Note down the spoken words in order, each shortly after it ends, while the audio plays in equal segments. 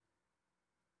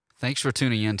Thanks for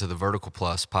tuning in to the Vertical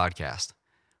Plus podcast.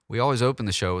 We always open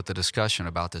the show with a discussion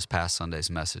about this past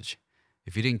Sunday's message.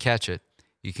 If you didn't catch it,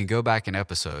 you can go back an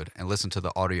episode and listen to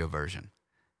the audio version.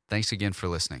 Thanks again for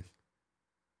listening.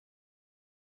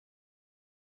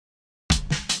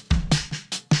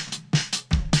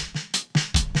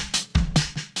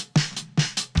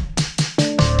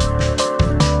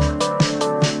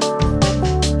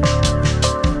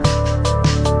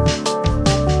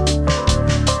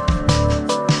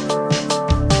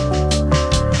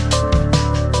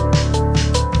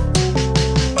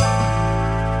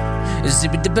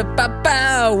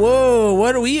 Whoa,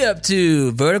 what are we up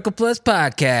to? Vertical Plus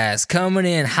Podcast coming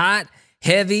in hot,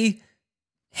 heavy,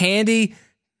 handy,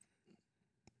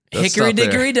 hickory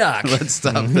dickory dock. Let's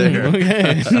stop there.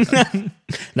 Okay.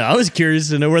 No, I was curious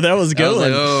to know where that was I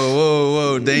going. was like,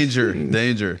 whoa,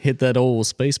 danger. Hit that old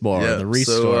space bar on the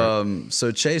restart.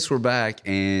 So Chase, we're back,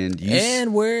 and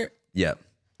we're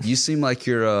you seem like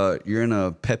you're in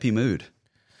a peppy mood.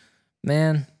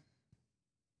 Man.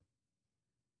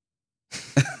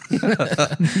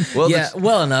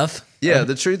 Well enough. Yeah,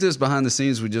 the truth is, behind the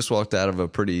scenes, we just walked out of a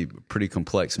pretty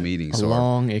complex meeting. So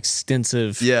long,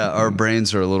 extensive. Our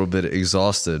brains are a little bit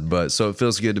exhausted, but so it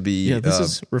feels good to be. Yeah, this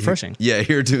is refreshing.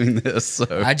 Here doing this. So.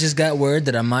 I just got word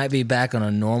that I might be back on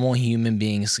a normal human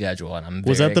being schedule, and I'm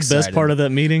very Was that the excited. best part of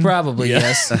that meeting? Probably,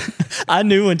 yes. I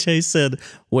knew when Chase said,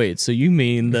 "Wait, so you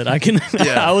mean that I can?"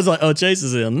 Yeah. I was like, "Oh, Chase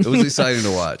is in." It was exciting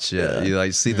to watch. Yeah. You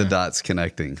like see the dots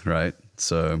connecting, right?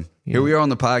 So here we are on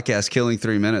the podcast, Killing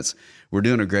 3 Minutes. We're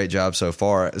doing a great job so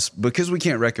far. Because we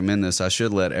can't recommend this, I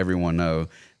should let everyone know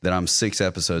that I'm 6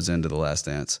 episodes into The Last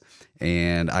Dance,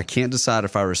 and I can't decide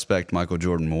if I respect Michael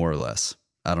Jordan more or less.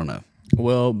 I don't know.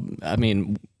 Well, I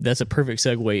mean, that's a perfect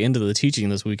segue into the teaching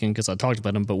this weekend because I talked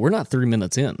about him, but we're not 3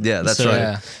 minutes in. Yeah, that's So- right.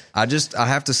 Yeah. I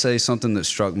have to say something that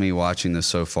struck me watching this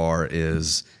so far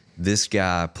is this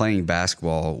guy playing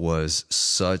basketball was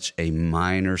such a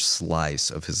minor slice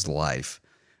of his life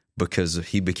because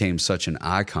he became such an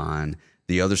icon.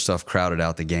 The other stuff crowded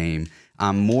out the game.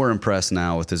 I'm more impressed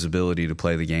now with his ability to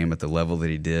play the game at the level that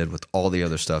he did with all the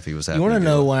other stuff he was having. You want to to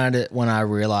do. know when I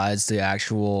realized the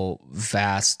actual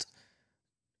vast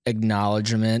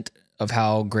acknowledgement of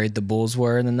how great the Bulls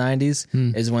were in the 90s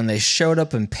is when they showed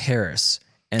up in Paris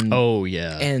and Oh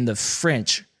yeah, and the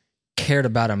French cared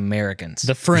about Americans.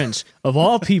 the French of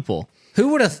all people. Who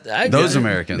would have Those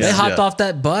Americans, They hopped yeah. off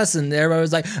that bus and everybody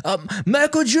was like,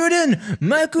 Michael Jordan,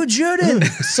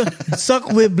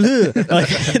 Sacre bleu. Like,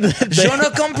 je ne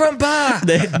comprends pas.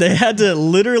 they had to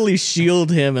literally shield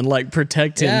him and like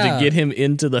protect him Yeah. to get him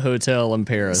into the hotel in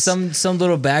Paris. Some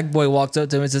little bag boy walks up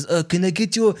to him and says, "Can I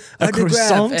get you a autograph?"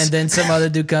 croissant? And then some other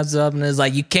dude comes up and is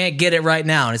like, "You can't get it right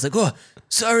now." And he's like, "Oh,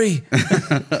 sorry."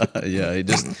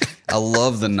 I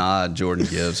love the nod Jordan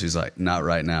gives. He's like, not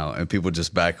right now. And people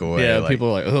just back away. yeah, like, people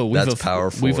are like, "Oh, that's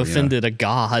powerful. We've you know? offended a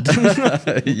god."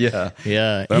 Yeah.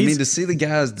 Yeah, But I mean, to see the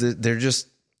guys, they're just,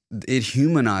 it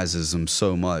humanizes them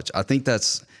so much. I think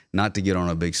that's not to get on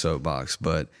a big soapbox,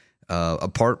 but a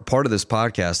part of this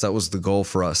podcast, that was the goal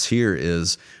for us here,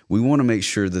 is we want to make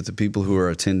sure that the people who are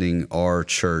attending our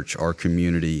church, our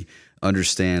community,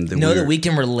 understand that Know that we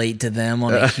can relate to them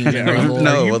on a human level.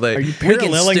 No, well, are you We can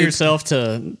paralleling stoop- yourself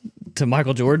to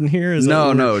Michael Jordan here? Is that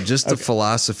what No, we're- just the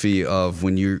philosophy of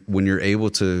when you're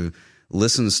able to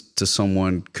listen to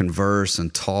someone converse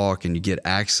and talk, and you get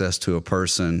access to a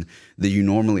person that you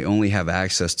normally only have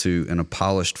access to in a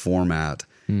polished format.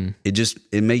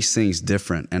 It makes things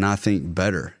different, and I think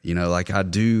better. You know, like I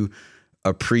do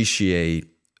appreciate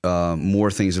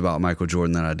more things about Michael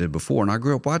Jordan than I did before, and I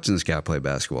grew up watching this guy play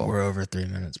basketball. We're over 3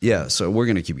 minutes. Yeah, so we're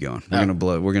gonna keep going.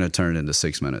 We're gonna turn it into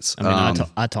 6 minutes. I mean,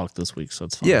 I talked this week, so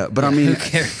it's fine. Yeah, but I mean, Who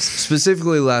cares?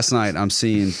 specifically last night, I'm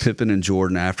seeing Pippen and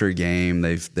Jordan after a game.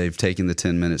 They've taken the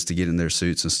 10 minutes to get in their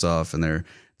suits and stuff, and they're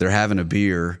having a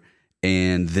beer,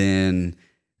 and then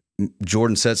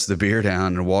Jordan sets the beer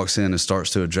down and walks in and starts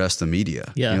to address the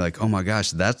media. Yeah. And you're like, oh my gosh,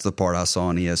 that's the part I saw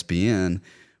on ESPN.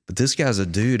 But this guy's a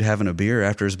dude having a beer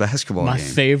after his basketball My game.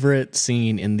 favorite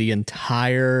scene in the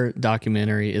entire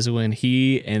documentary is when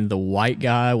he and the white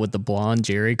guy with the blonde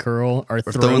Jerry curl are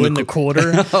throwing the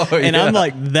quarter. And I'm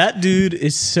like, that dude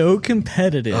is so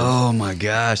competitive. Oh my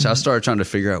gosh! I started trying to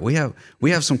figure out.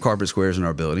 We have some carpet squares in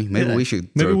our building. Maybe we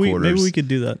should throw quarters. Maybe we could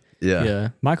do that. Yeah.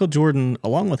 Michael Jordan,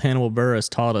 along with Hannibal Buress,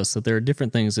 taught us that there are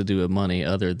different things to do with money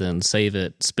other than save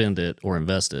it, spend it, or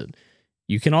invest it.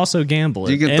 You can also gamble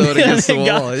it. You can throw it against the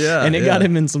wall. And it got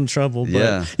him in some trouble.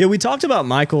 But Yeah. we talked about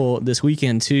Michael this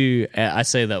weekend too. I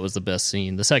say that was the best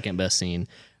scene. The second best scene,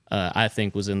 I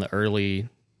think, was in the early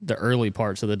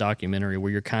parts of the documentary where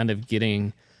you're kind of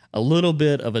getting a little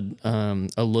bit of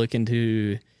a look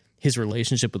into his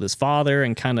relationship with his father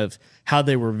and kind of how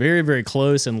they were very, very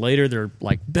close. And later they're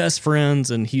like best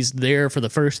friends, and he's there for the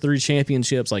first 3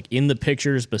 championships, like in the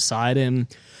pictures beside him.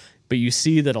 But you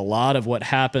see that a lot of what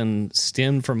happened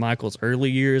stemmed from Michael's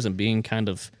early years and being kind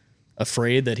of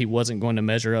afraid that he wasn't going to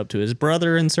measure up to his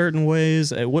brother in certain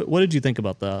ways. What did you think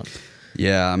about that?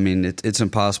 Yeah, I mean, it's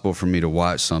impossible for me to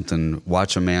watch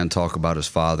a man talk about his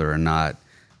father and not,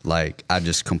 like, I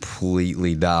just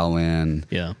completely dial in.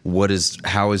 Yeah.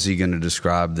 How is he going to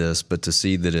describe this? But to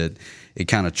see that it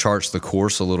kind of charts the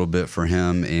course a little bit for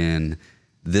him, and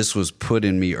this was put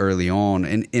in me early on,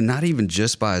 and not even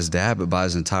just by his dad, but by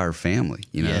his entire family.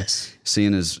 You know, yes.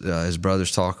 Seeing his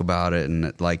brothers talk about it,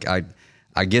 and like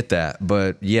I get that,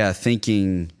 but yeah,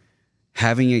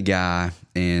 having a guy,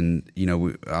 and you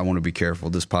know, I want to be careful.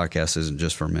 This podcast isn't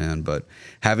just for men, but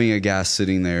having a guy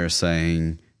sitting there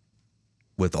saying,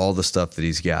 with all the stuff that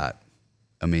he's got,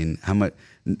 I mean, how much?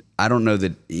 I don't know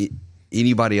that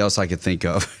anybody else I could think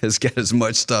of has got as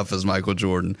much stuff as Michael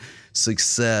Jordan.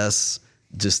 Success,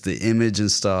 just the image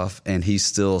and stuff, and he's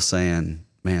still saying,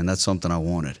 "Man, that's something I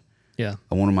wanted." Yeah,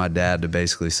 I wanted my dad to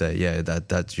basically say, "Yeah,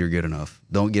 that's you're good enough.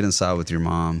 Don't get inside with your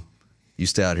mom. You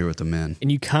stay out here with the men."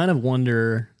 And you kind of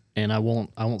wonder, and I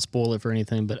won't spoil it for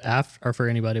anything, but for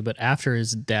anybody, but after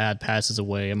his dad passes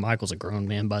away, and Michael's a grown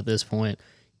man by this point,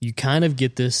 you kind of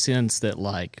get this sense that,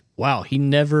 like, wow,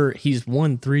 he's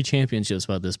won 3 championships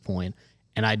by this point,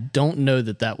 and I don't know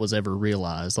that was ever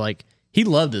realized. Like, he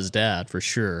loved his dad for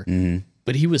sure,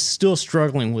 but he was still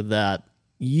struggling with that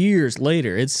years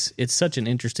later. It's such an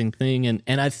interesting thing,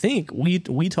 and I think we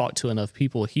talk to enough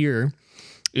people here,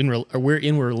 we're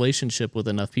in a relationship with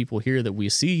enough people here that we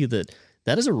see that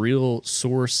is a real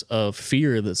source of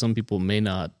fear that some people may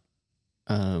not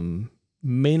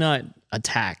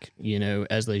attack, you know,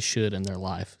 as they should in their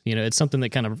life. You know, it's something that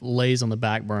kind of lays on the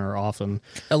back burner often.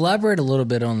 Elaborate a little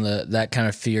bit on that kind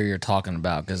of fear you're talking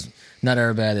about, because not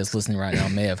everybody that's listening right now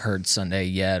may have heard Sunday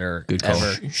yet or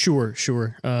ever. Sure.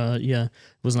 Yeah, it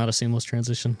was not a seamless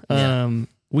transition. Yeah.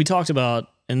 We talked about,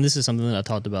 and this is something that I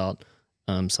talked about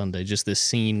Sunday, just this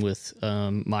scene with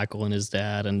Michael and his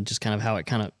dad, and just kind of how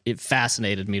it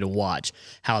fascinated me to watch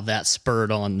how that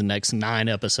spurred on the next 9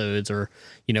 episodes, or,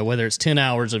 you know, whether it's 10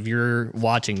 hours of your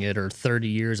watching it or 30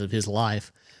 years of his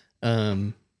life.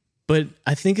 But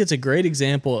I think it's a great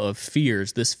example of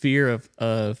fears, this fear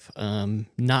of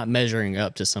not measuring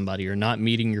up to somebody, or not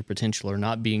meeting your potential, or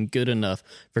not being good enough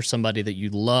for somebody that you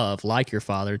love, like your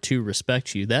father, to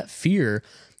respect you. That fear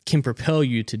can propel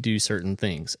you to do certain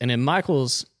things. And in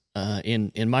Michael's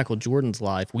in Michael Jordan's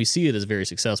life, we see it as very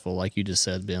successful, like you just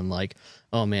said, Ben. Like,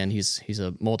 oh man, he's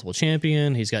a multiple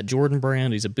champion, he's got Jordan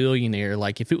Brand, he's a billionaire.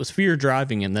 Like, if it was fear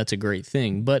driving him, that's a great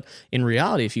thing. But in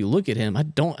reality, if you look at him,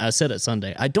 I said it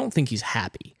Sunday, I don't think he's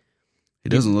happy. He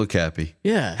doesn't look happy.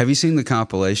 Yeah. Have you seen the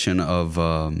compilation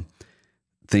of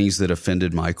things that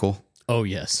offended Michael? Oh,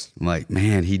 yes. Like,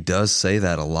 man, he does say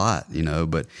that a lot, you know,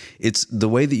 but it's the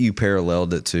way that you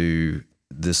paralleled it to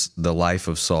the life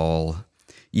of Saul,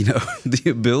 you know, the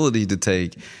ability to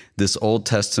take this Old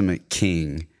Testament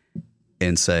king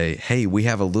and say, hey, we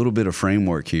have a little bit of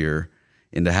framework here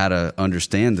into how to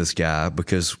understand this guy,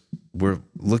 because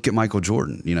look at Michael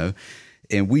Jordan, you know,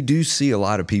 and we do see a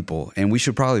lot of people, and we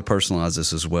should probably personalize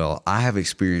this as well. I have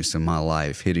experienced in my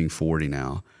life, hitting 40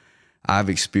 now, I've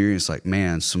experienced, like,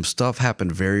 man, some stuff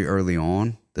happened very early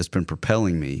on that's been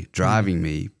propelling me, driving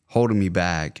me, holding me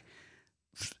back.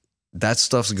 That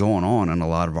stuff's going on in a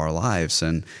lot of our lives.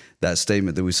 And that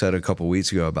statement that we said a couple of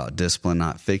weeks ago about discipline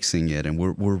not fixing it. And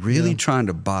we're really trying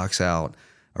to box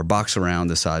around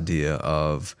this idea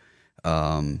of,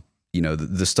 you know,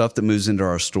 the stuff that moves into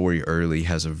our story early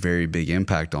has a very big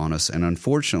impact on us. And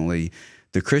unfortunately,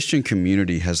 the Christian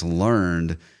community has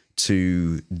learned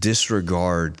to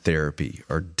disregard therapy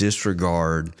or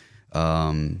disregard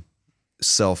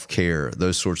self-care,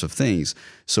 those sorts of things.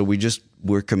 So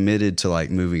we're committed to,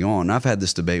 like, moving on. And I've had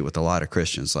this debate with a lot of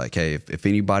Christians, like, hey, if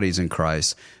anybody's in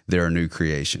Christ, they're a new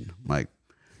creation. Like,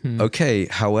 okay,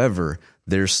 however,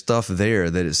 there's stuff there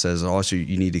that it says also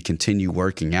you need to continue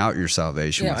working out your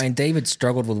salvation. Yeah, and David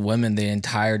struggled with women the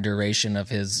entire duration of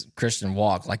his Christian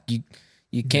walk. Like,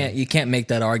 you can't make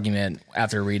that argument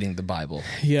after reading the Bible.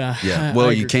 Yeah.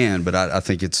 Well, you can, but I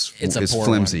think it's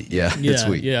flimsy. Yeah, it's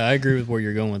weak. Yeah, I agree with where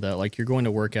you're going with that. Like, you're going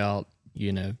to work out,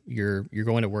 you know, you're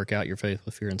going to work out your faith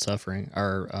with fear and suffering,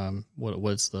 or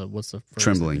what's the phrase?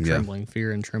 Trembling,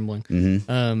 fear and trembling.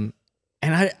 Mm-hmm.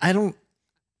 And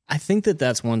I think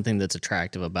that's one thing that's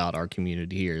attractive about our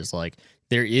community here is, like,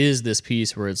 there is this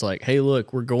piece where it's like, hey,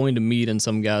 look, we're going to meet in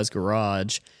some guy's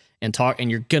garage and talk,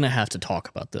 and you're gonna have to talk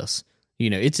about this.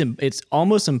 it's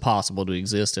almost impossible to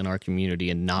exist in our community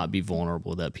and not be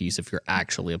vulnerable with that piece if you're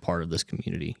actually a part of this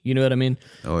community. You know what I mean?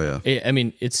 Oh yeah.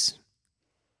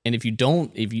 And if you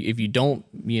don't,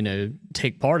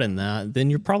 take part in that, then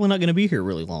you're probably not going to be here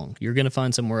really long. You're going to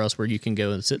find somewhere else where you can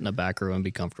go and sit in the back row and be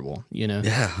comfortable,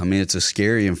 Yeah. I mean, it's a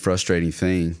scary and frustrating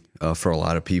thing for a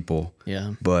lot of people.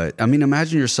 Yeah. But I mean,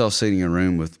 imagine yourself sitting in a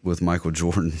room with Michael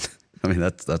Jordan. I mean,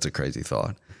 that's a crazy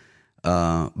thought.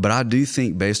 But I do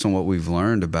think based on what we've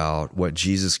learned about what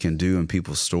Jesus can do in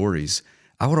people's stories,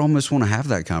 I would almost want to have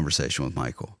that conversation with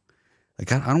Michael.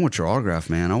 Like, I don't want your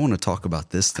autograph, man. I want to talk about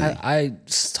this thing. I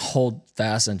hold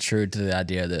fast and true to the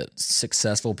idea that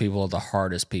successful people are the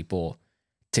hardest people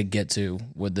to get to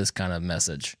with this kind of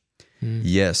message.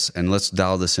 Yes, and let's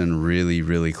dial this in really,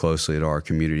 really closely to our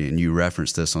community. And you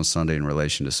referenced this on Sunday in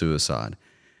relation to suicide.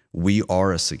 We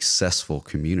are a successful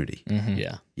community. Mm-hmm.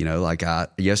 Yeah.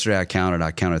 Yesterday I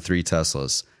counted 3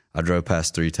 Teslas. I drove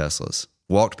past 3 Teslas.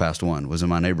 Walked past one, was in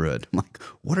my neighborhood. I'm like,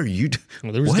 what are you doing?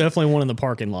 Well, there was definitely one in the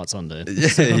parking lot Sunday.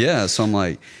 Yeah. So I'm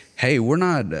like, hey, we're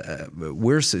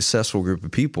a successful group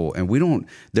of people, and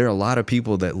there are a lot of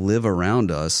people that live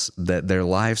around us that their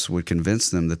lives would convince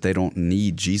them that they don't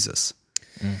need Jesus.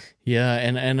 Yeah,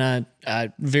 and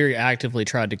I very actively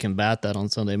tried to combat that on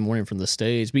Sunday morning from the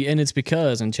stage. And it's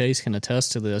because, and Chase can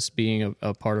attest to this, being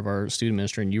a part of our student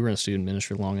ministry, and you were in student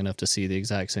ministry long enough to see the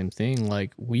exact same thing.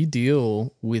 Like, we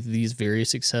deal with these very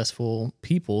successful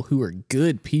people who are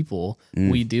good people.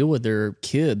 We deal with their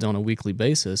kids on a weekly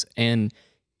basis, and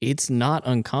it's not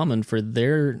uncommon for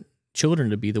their children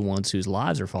to be the ones whose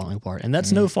lives are falling apart. And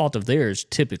that's no fault of theirs,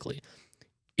 typically.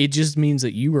 It just means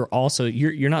that you are also,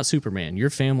 you're not Superman.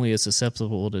 Your family is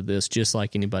susceptible to this just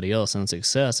like anybody else, and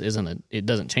success it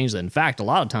doesn't change that. In fact, a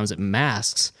lot of times it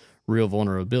masks real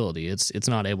vulnerability. It's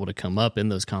not able to come up in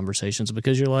those conversations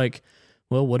because you're like,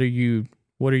 well, what are you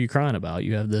crying about?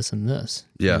 You have this and this.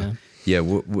 Yeah. Yeah.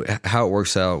 How it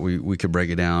works out, we could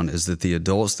break it down, is that the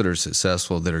adults that are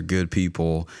successful, that are good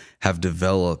people, have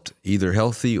developed either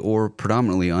healthy or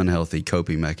predominantly unhealthy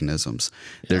coping mechanisms.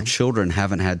 Yeah. Their children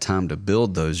haven't had time to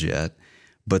build those yet,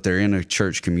 but they're in a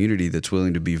church community that's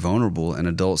willing to be vulnerable, and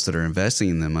adults that are investing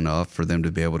in them enough for them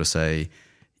to be able to say,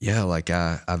 yeah, like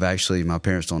I've actually, my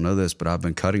parents don't know this, but I've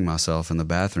been cutting myself in the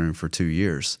bathroom for 2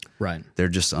 years. Right. They're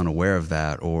just unaware of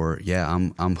that. Or, yeah,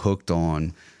 I'm hooked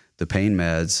on the pain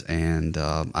meds, and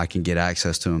I can get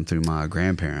access to them through my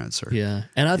grandparents.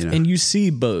 And you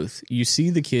see both. You see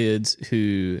the kids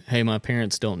who, hey, my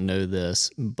parents don't know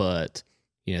this, but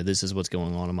this is what's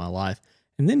going on in my life.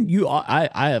 And then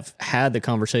I have had the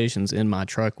conversations in my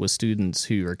truck with students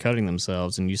who are cutting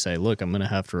themselves, and you say, look, I'm going to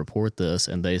have to report this.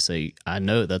 And they say, I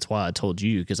know, that's why I told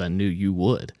you, because I knew you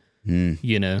would.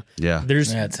 Yeah.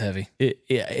 That's heavy.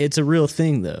 It's a real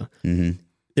thing, though. Mm-hmm.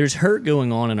 There's hurt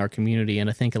going on in our community, and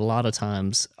I think a lot of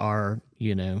times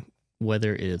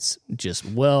whether it's just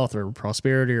wealth or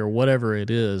prosperity or whatever it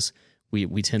is,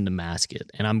 we tend to mask it.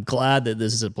 And I'm glad that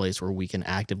this is a place where we can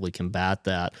actively combat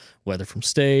that, whether from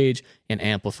stage and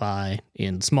amplify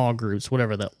in small groups,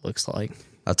 whatever that looks like.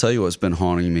 I'll tell you what's been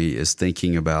haunting me is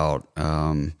thinking about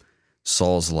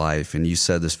Saul's life, and you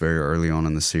said this very early on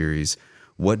in the series.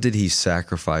 What did he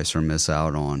sacrifice or miss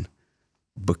out on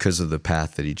because of the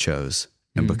path that he chose?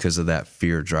 And because of that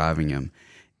fear driving him.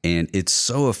 And it's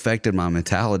so affected my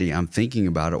mentality. I'm thinking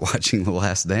about it watching The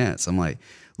Last Dance. I'm like,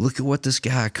 look at what this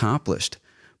guy accomplished.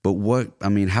 But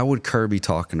how would Kerr be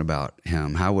talking about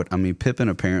him? Pippen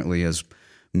apparently has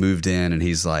moved in and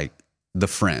he's like the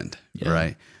friend,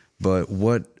 right? But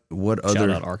what other... Shout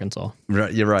out Arkansas.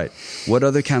 Right, you're right. What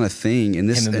other kind of thing? And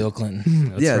this, him and Bill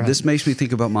Clinton. Right. This makes me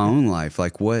think about my own life.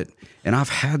 Like what... And I've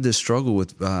had this struggle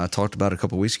with, I talked about a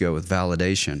couple of weeks ago, with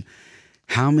validation.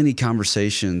 How many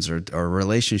conversations or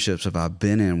relationships have I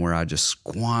been in where I just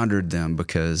squandered them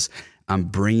because I'm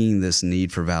bringing this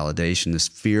need for validation, this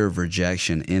fear of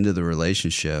rejection into the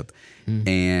relationship,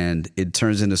 and it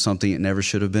turns into something it never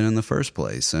should have been in the first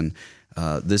place. And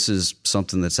this is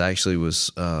something that's actually was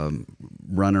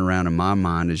running around in my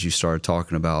mind as you started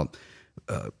talking about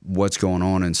what's going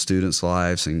on in students'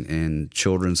 lives and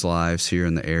children's lives here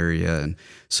in the area. And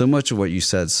so much of what you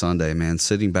said Sunday, man,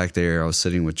 sitting back there, I was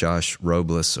sitting with Josh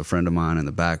Robles, a friend of mine, in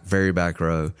the very back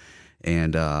row.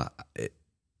 And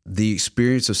the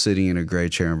experience of sitting in a gray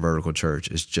chair in Vertical Church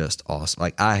is just awesome.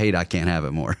 Like, I can't have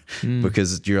it more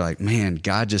because you're like, man,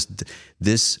 God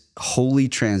this holy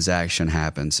transaction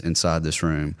happens inside this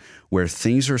room where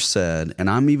things are said, and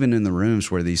I'm even in the rooms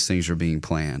where these things are being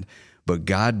planned. But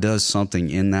God does something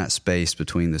in that space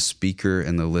between the speaker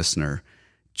and the listener,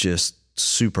 just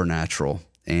supernatural.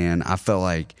 And I felt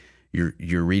like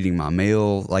you're reading my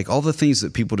mail, like all the things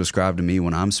that people describe to me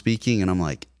when I'm speaking, and I'm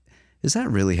like, is that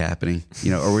really happening?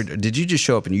 Or did you just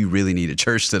show up and you really needed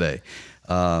church today?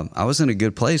 I was in a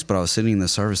good place, but I was sitting in the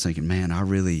service thinking, man, I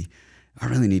really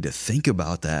need to think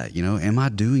about that. Am I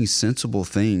doing sensible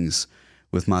things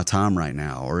with my time right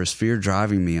now? Or is fear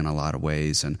driving me in a lot of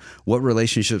ways? And what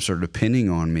relationships are depending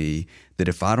on me that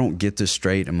if I don't get this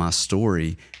straight in my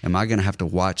story, am I going to have to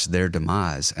watch their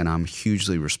demise? And I'm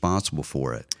hugely responsible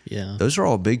for it. Yeah. Those are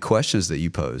all big questions that you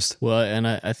posed. Well, and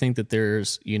I think that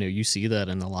there's, you see that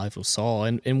in the life of Saul.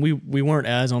 And we weren't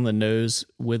as on the nose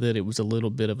with it. It was a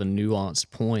little bit of a nuanced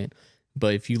point.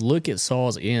 But if you look at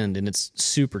Saul's end, and it's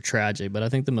super tragic, but I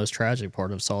think the most tragic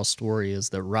part of Saul's story is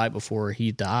that right before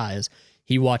he dies,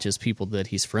 he watches people that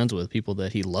he's friends with, people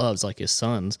that he loves, like his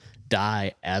sons,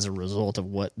 die as a result of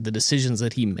what the decisions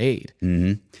that he made.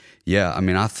 Mm-hmm. Yeah, I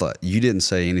mean, I thought you didn't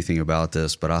say anything about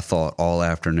this, but I thought all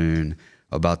afternoon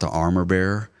about the armor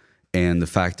bearer and the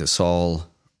fact that Saul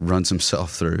runs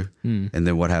himself through, and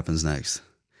then what happens next.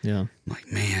 Yeah, I'm like,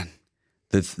 man,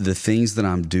 the things that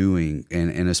I'm doing,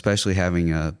 and especially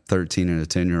having a 13 and a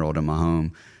 10-year-old in my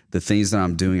home, the things that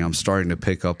I'm doing, I'm starting to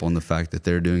pick up on the fact that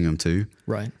they're doing them too.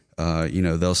 Right.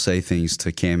 They'll say things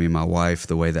to Cammie, my wife,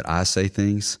 the way that I say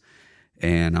things.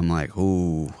 And I'm like,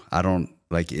 ooh, I don't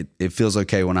like it. It feels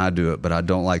okay when I do it, but I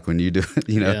don't like when you do it,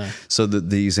 Yeah. So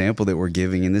the example that we're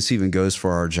giving, and this even goes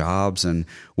for our jobs, and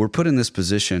we're put in this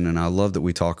position, and I love that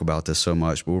we talk about this so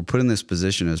much, but we're put in this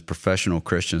position as professional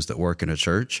Christians that work in a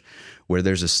church where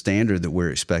there's a standard that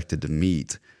we're expected to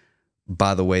meet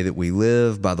by the way that we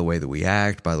live, by the way that we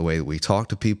act, by the way that we talk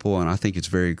to people. And I think it's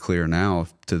very clear now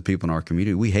to the people in our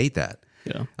community, we hate that.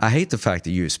 Yeah. I hate the fact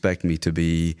that you expect me to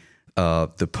be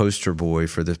the poster boy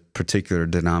for the particular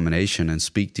denomination and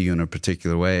speak to you in a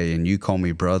particular way, and you call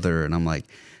me brother, and I'm like,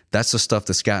 that's the stuff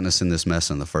that's gotten us in this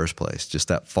mess in the first place, just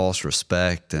that false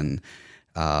respect. And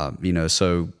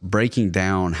so breaking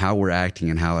down how we're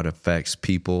acting and how it affects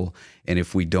people, and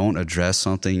if we don't address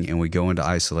something and we go into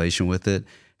isolation with it,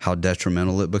 how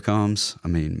detrimental it becomes. I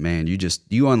mean, man,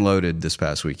 you unloaded this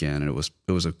past weekend, and it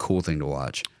was a cool thing to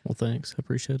watch. Well, thanks. I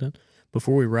appreciate it.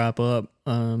 Before we wrap up,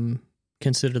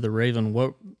 consider the Raven.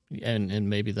 What, and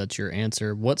maybe that's your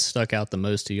answer. What stuck out the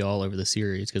most to y'all over the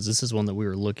series? Because this is one that we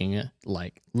were looking at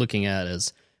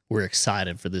as we're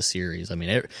excited for this series. I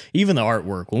mean, even the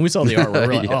artwork. When we saw the artwork,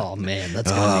 we're like, Yeah. oh man,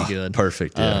 that's gonna be good.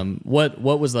 Perfect. Yeah. What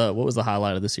was the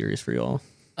highlight of the series for y'all?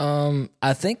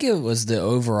 I think it was the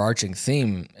overarching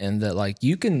theme, and that like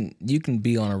you can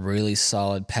be on a really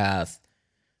solid path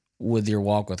with your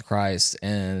walk with Christ,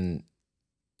 and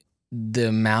the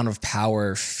amount of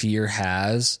power fear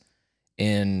has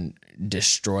in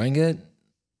destroying it.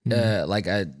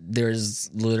 There's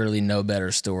literally no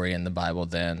better story in the Bible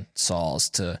than Saul's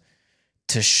to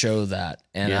show that.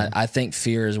 And Yeah. I think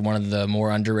fear is one of the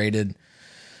more underrated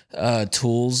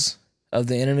tools of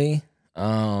the enemy.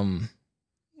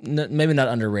 Maybe not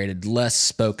underrated, less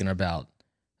spoken about,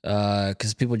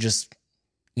 because people just,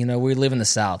 we live in the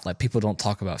South. Like, people don't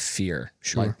talk about fear.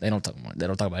 Sure. Like, they don't talk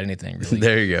about anything really.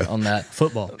 There you go. On that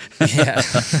Football. yeah.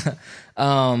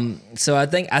 So I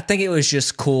think it was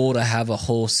just cool to have a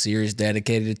whole series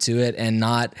dedicated to it, and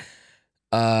not,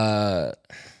 I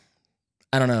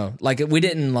don't know, like we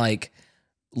didn't like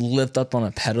lift up on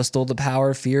a pedestal the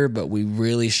power of fear, but we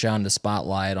really shined the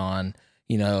spotlight on,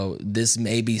 this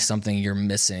may be something you're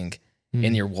missing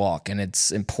in your walk, and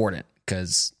it's important,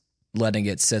 because letting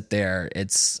it sit there,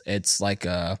 it's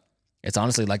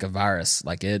honestly like a virus.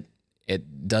 Like it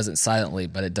does it silently,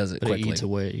 but it does it quickly. It eats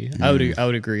away. I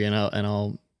would agree, and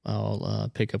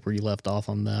I'll pick up where you left off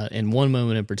on that. And one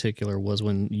moment in particular was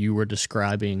when you were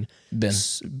describing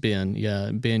Ben.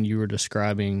 You were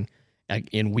describing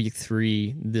in week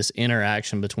 3 this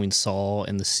interaction between Saul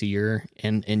and the seer,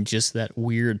 and just that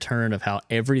weird turn of how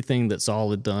everything that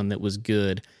Saul had done that was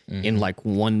good in like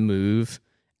one move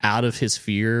out of his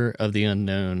fear of the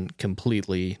unknown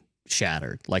completely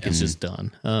shattered. Like it's just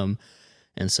done.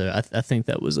 And so I think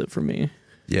that was it for me.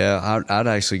 Yeah, I'd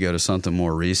actually go to something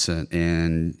more recent,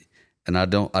 and I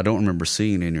don't remember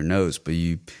seeing it in your notes, but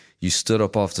you stood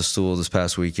up off the stool this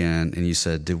past weekend and you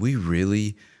said, "Did we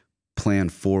really plan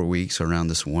 4 weeks around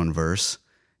this one verse?"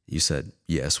 You said,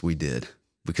 "Yes, we did,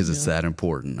 because it's that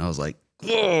important." I was like,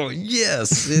 "Oh,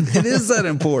 yes, it is that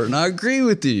important." I agree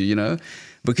with you,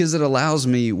 because it allows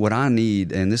me what I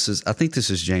need, and I think this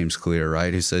is James Clear,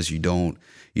 right? Who says you don't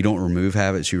remove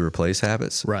habits, you replace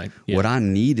habits. Right. Yeah. What I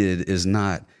needed is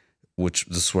not, which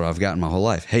this is what I've gotten my whole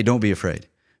life. Hey, don't be afraid.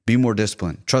 Be more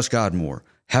disciplined. Trust God more.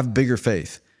 Have bigger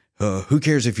faith. who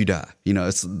cares if you die?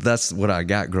 That's what I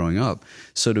got growing up.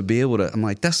 So to be able to, I'm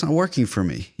like, that's not working for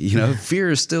me.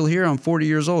 Fear is still here. I'm 40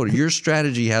 years old. Your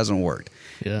strategy hasn't worked.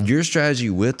 Yeah. Your strategy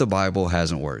with the Bible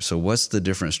hasn't worked. So what's the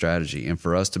different strategy? And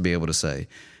for us to be able to say,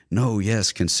 no,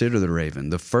 yes, consider the raven.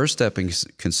 The first step in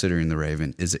considering the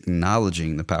raven is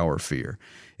acknowledging the power of fear,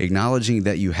 acknowledging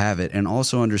that you have it, and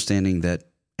also understanding that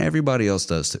everybody else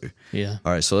does too. Yeah.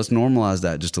 All right, so let's normalize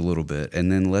that just a little bit.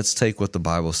 And then let's take what the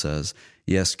Bible says.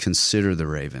 Yes, consider the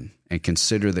raven and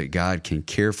consider that God can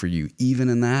care for you even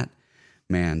in that.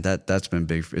 Man, that's been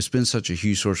big. It's been such a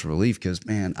huge source of relief because,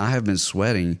 man, I have been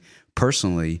sweating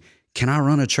personally. Can I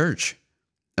run a church?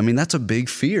 I mean, that's a big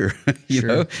fear. you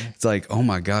know, it's like, oh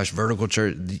my gosh, vertical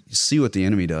church. See what the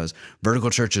enemy does. Vertical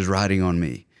church is riding on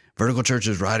me. Vertical church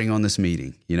is riding on this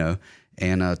meeting,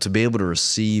 and to be able to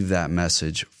receive that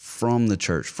message from the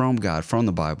church, from God, from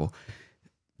the Bible,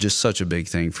 just such a big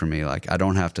thing for me. Like, I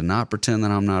don't have to not pretend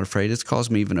that I'm not afraid. It's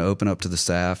caused me even to open up to the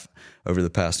staff over the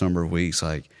past number of weeks.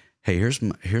 Like, hey, here's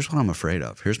what I'm afraid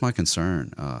of. Here's my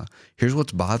concern. Here's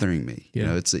what's bothering me.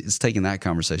 Yeah. It's taking that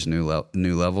conversation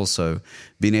new level. So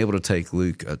being able to take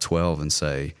Luke 12 and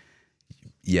say,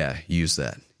 yeah, use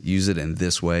it in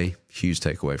this way. Huge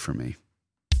takeaway for me.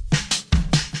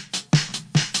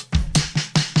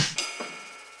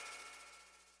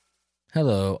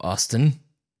 Hello, Austin.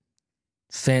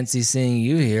 Fancy seeing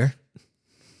you here.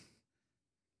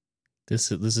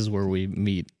 This is where we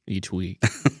meet each week.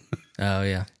 Oh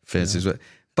yeah, fancy. Yeah.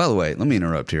 By the way, let me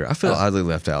interrupt here. I feel oddly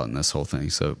left out in this whole thing.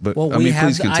 So, but well,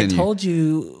 please continue. I told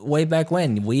you way back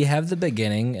when we have the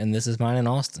beginning, and this is mine and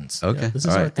Austin's. Okay, this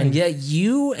is our thing. And yet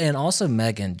you and also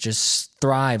Megan just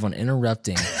thrive on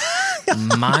interrupting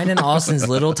mine and Austin's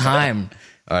little time.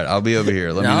 All right, I'll be over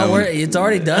here. Let me know. It's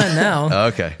already done now.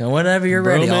 Okay. And whenever you're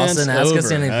ready, Austin, ask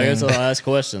us anything. I guess I'll ask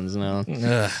questions now.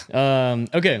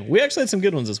 Okay, we actually had some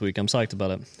good ones this week. I'm psyched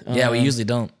about it. Yeah, we usually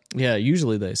don't. Yeah,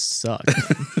 usually they suck.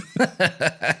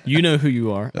 You know who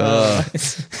you are.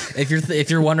 If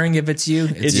you're wondering if it's you,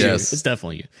 it's you. Yes. It's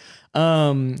definitely you.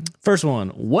 First one.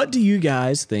 What do you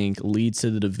guys think leads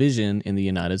to the division in the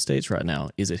United States right now?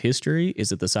 Is it history?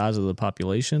 Is it the size of the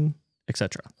population,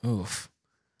 etc.? Oof.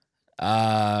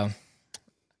 I'm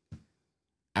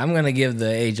gonna give the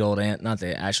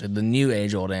the new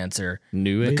age old answer.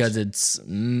 New age? Because it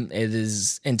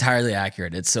is entirely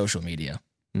accurate. It's social media.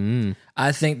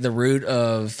 I think the root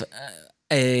of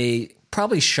a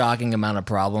probably shocking amount of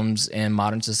problems in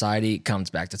modern society comes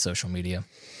back to social media.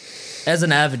 As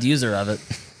an avid user of it,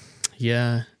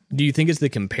 yeah. Do you think it's the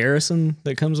comparison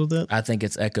that comes with it? I think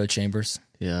it's echo chambers.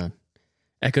 Yeah,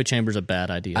 echo chambers are bad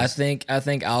ideas. I think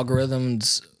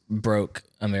algorithms broke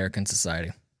American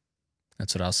society.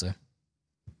 That's what I'll say.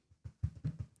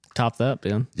 Top that,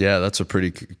 Ben. Yeah, that's a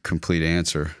pretty complete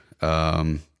answer.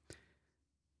 You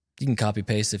can copy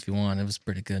paste if you want. It was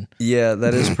pretty good. Yeah,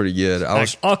 that is pretty good.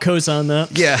 I'll co-sign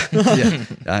that. Yeah,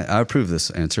 I approve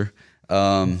this answer.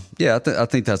 I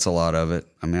think that's a lot of it.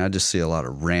 I mean, I just see a lot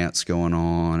of rants going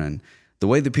on, and the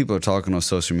way that people are talking on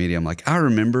social media, I'm like, I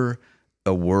remember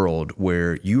a world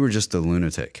where you were just a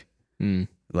lunatic.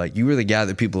 Like, you were the guy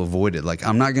that people avoided. Like,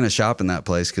 I'm not going to shop in that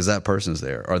place because that person's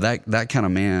there, or that kind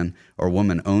of man or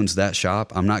woman owns that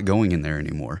shop. I'm not going in there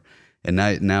anymore. And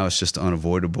now it's just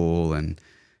unavoidable, and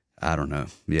I don't know.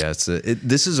 Yeah,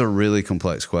 this is a really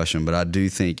complex question, but I do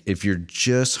think if you're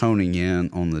just honing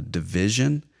in on the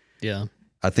division, yeah,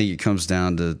 I think it comes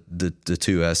down to the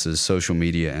two S's: social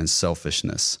media and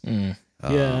selfishness. Yeah.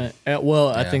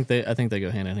 I think they go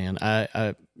hand in hand.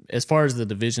 I as far as the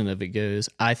division of it goes,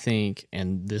 I think,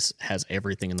 and this has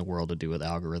everything in the world to do with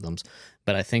algorithms,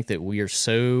 but I think that we are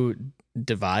so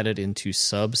divided into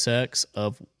subsects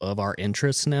of our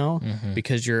interests now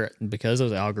because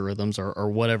those algorithms or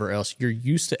whatever else, you're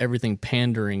used to everything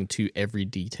pandering to every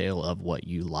detail of what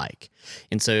you like.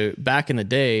 And so back in the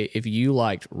day, if you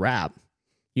liked rap,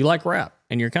 you like rap,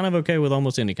 and you're kind of okay with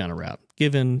almost any kind of rap,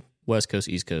 given West Coast,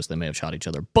 East Coast, they may have shot each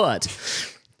other, but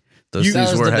those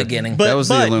things were the beginning. That was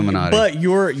the Illuminati. But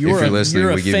you're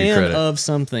a fan of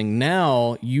something.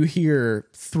 Now you hear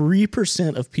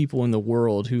 3% of people in the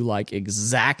world who like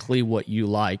exactly what you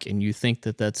like, and you think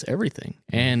that that's everything.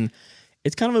 And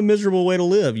it's kind of a miserable way to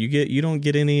live. You don't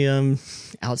get any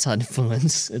outside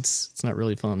influence. It's not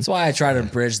really fun. That's why I try to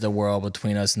bridge the world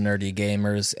between us nerdy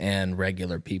gamers and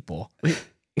regular people.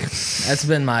 That's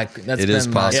been my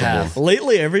path.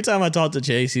 Lately, every time I talk to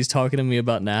Chase, he's talking to me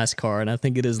about NASCAR, and I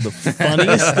think it is the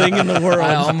funniest thing in the world.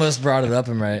 I almost brought it up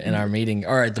in our meeting,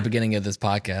 or at the beginning of this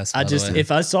podcast.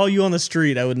 If I saw you on the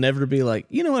street, I would never be like,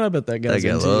 you know what, I bet that guy's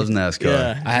into loves NASCAR.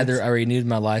 Yeah. I renewed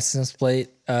my license plate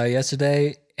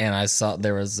yesterday, and I saw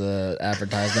there was an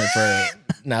advertisement for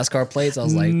NASCAR plates. I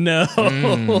was like, no.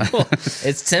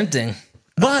 it's tempting.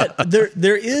 But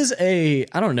there is I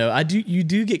don't know. You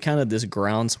do get kind of this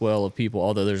groundswell of people,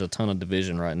 although there's a ton of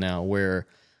division right now, where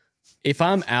if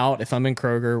I'm in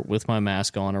Kroger with my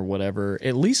mask on or whatever,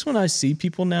 at least when I see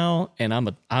people now,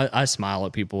 and I smile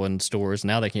at people in stores.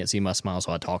 Now they can't see my smile,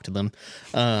 so I talk to them.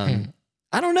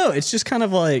 I don't know. It's just kind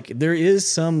of like there is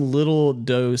some little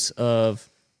dose of,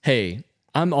 hey,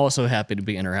 I'm also happy to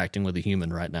be interacting with a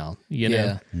human right now. You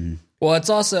know? Yeah. Well, it's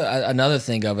also another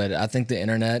thing of it. I think the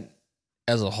internet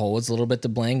as a whole is a little bit to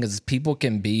blame because people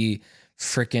can be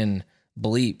freaking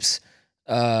bleeps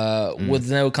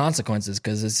with no consequences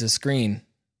because it's a screen.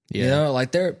 Yeah. You know,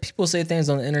 like people say things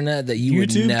on the internet that you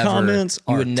would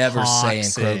never say in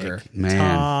Kroger. Man.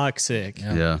 Toxic.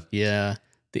 Yeah.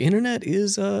 The internet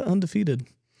is undefeated.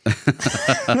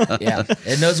 Yeah,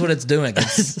 it knows what it's doing.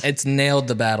 It's nailed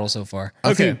the battle so far.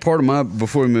 I think before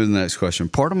we move to the next question,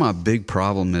 part of my big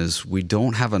problem is we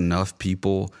don't have enough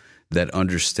people that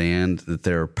understand that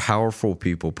there are powerful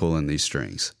people pulling these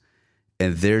strings,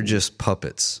 and they're just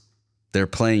puppets. They're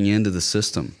playing into the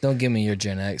system. Don't give me your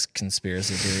Gen X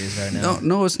conspiracy theories right now.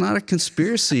 No, it's not a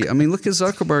conspiracy. I mean, look at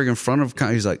Zuckerberg in front of.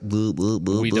 He's like, blah, blah,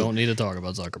 blah, we don't need to talk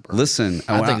about Zuckerberg. Listen,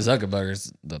 I think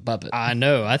Zuckerberg's the puppet. I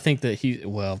know. I think that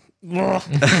we're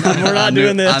not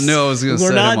doing this. I knew I was going to say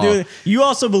we're not doing. You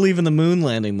also believe in the moon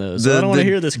landing, though. So I don't want to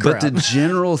hear this crap. But the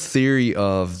general theory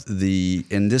of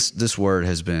and this word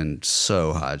has been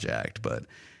so hijacked, but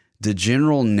the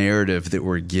general narrative that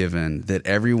we're given that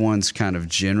everyone's kind of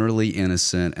generally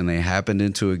innocent and they happened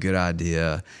into a good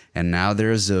idea and now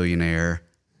they're a zillionaire.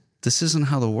 This isn't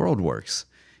how the world works.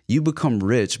 You become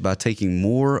rich by taking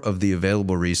more of the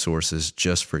available resources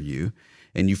just for you,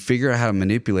 and you figure out how to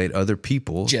manipulate other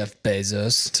people. Jeff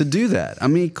Bezos. To do that. I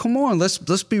mean, come on,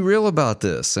 let's be real about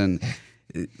this. And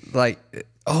like,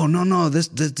 oh no, this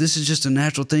is just a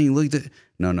natural thing. Look at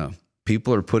no.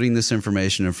 People are putting this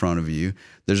information in front of you.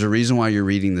 There's a reason why you're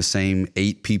reading the same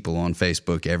 8 people on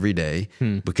Facebook every day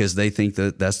because they think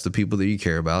that that's the people that you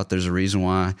care about. There's a reason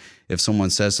why if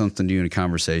someone says something to you in a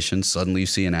conversation, suddenly you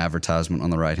see an advertisement on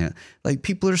the right hand. Like,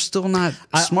 people are still not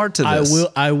smart to this.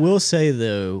 I will say,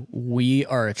 though, we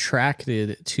are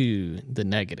attracted to the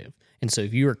negative. And so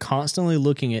if you are constantly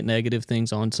looking at negative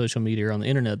things on social media or on the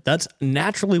internet, that's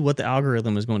naturally what the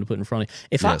algorithm is going to put in front of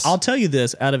you. I'll tell you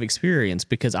this out of experience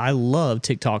because I love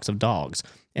TikToks of dogs.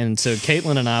 And so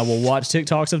Caitlin and I will watch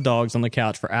TikToks of dogs on the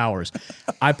couch for hours.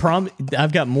 I promise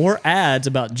I've got more ads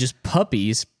about just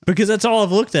puppies because that's all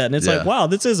I've looked at. And it's like, wow,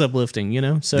 this is uplifting, you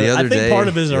know? So I think part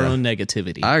of it is our own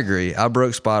negativity. I agree. I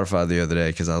broke Spotify the other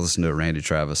day because I listened to a Randy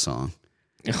Travis song.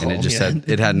 And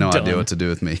it had no idea what to do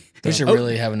with me. We should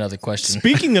really have another question.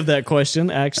 Speaking of that question,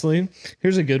 actually,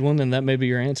 here's a good one, and that may be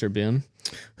your answer, Ben.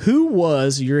 Who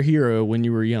was your hero when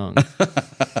you were young?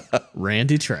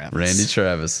 Randy Travis. Randy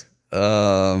Travis.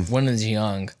 When was he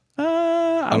young?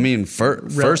 I mean,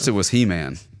 first it was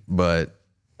He-Man, but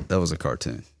that was a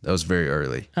cartoon. That was very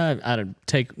early. I'd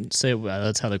say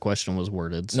that's how the question was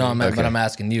worded. So. No, but I'm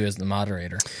asking you as the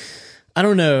moderator. I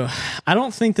don't know. I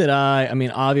don't think that I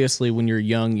mean, obviously, when you're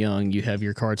young, you have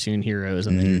your cartoon heroes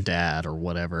and then your dad or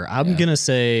whatever. I'm going to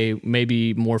say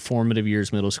maybe more formative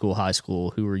years, middle school, high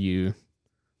school. Who were you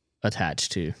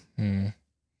attached to?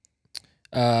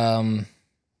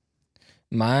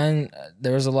 Mine,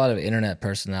 there was a lot of internet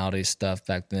personality stuff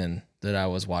back then that I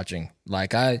was watching.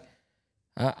 Like I'm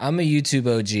a YouTube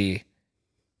OG.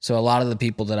 So a lot of the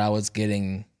people that I was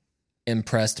getting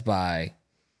impressed by,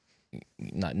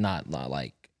 not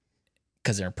like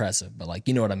because they're impressive, but like,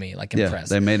 you know what I mean? Like impressive.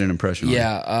 They made an impression on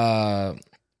you.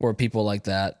 Or people like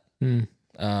that. I've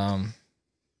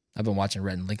been watching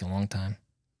Rhett and Link a long time.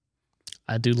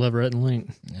 I do love Rhett and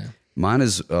Link. Yeah. Mine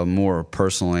is a more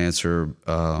personal answer.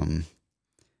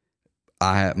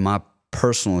 My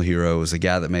personal hero was a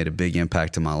guy that made a big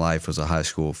impact in my life, was a high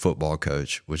school football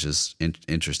coach, which is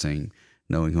interesting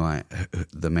knowing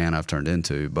the man I've turned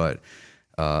into. But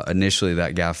initially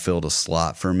that guy filled a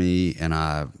slot for me,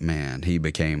 and he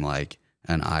became like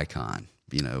an icon.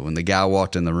 You know, when the guy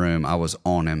walked in the room, I was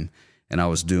on him and I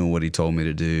was doing what he told me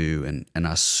to do. And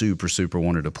I super, super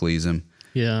wanted to please him.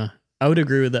 Yeah, I would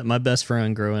agree with that. My best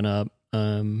friend growing up,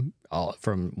 from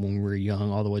when we were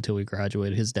young all the way till we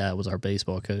graduated, his dad was our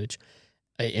baseball coach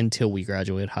until we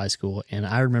graduated high school. And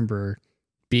I remember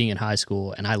being in high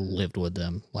school and I lived with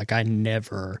them. Like I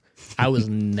was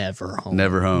never home.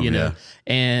 Never home, you know? yeah.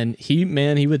 And he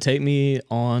would take me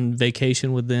on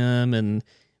vacation with them, and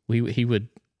he would,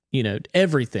 you know,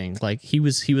 everything. Like he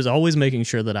was always making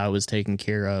sure that I was taken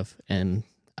care of, and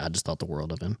I just thought the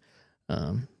world of him.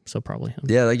 So probably him.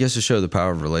 Yeah, that gets to show the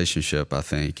power of relationship, I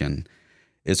think. And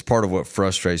it's part of what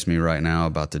frustrates me right now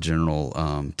about the general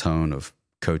tone of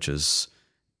coaches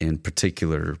in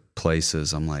particular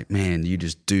places. I'm like, man, you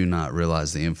just do not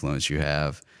realize the influence you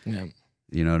have. Yeah.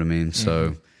 You know what I mean?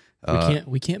 So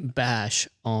we can't bash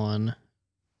on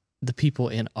the people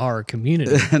in our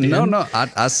community. no.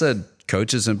 I said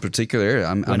coaches in particular.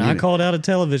 I called out a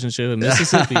television show in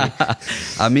Mississippi.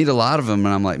 I meet a lot of them,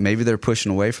 and I'm like, maybe they're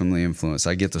pushing away from the influence.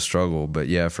 I get the struggle, but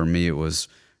yeah, for me, it was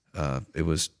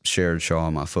Sherrod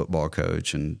Shaw, my football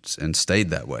coach, and stayed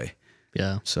that way.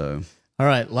 Yeah. So, all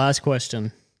right, last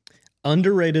question.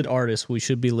 Underrated artists we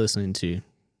should be listening to.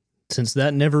 Since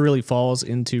that never really falls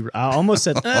into, I almost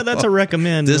said, that's a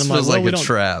recommend. This was like a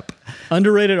trap.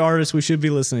 Underrated artists we should be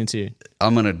listening to.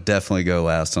 I'm going to definitely go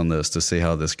last on this to see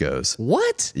how this goes.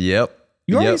 What? Yep.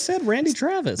 You already said Randy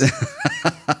Travis.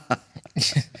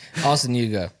 Austin, you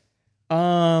go.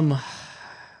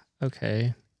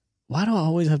 Okay. Why do I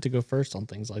always have to go first on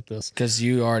things like this? Because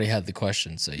you already had the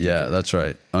question. So that's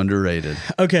right. Underrated.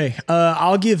 Okay.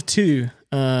 I'll give two.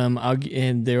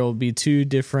 And there will be two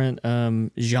different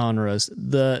genres.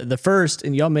 The first,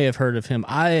 and y'all may have heard of him.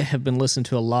 I have been listening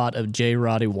to a lot of J.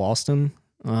 Roddy Walston.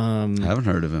 I haven't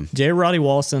heard of him. J. Roddy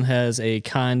Walston has a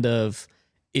kind of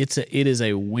it is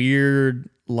a weird,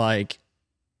 like,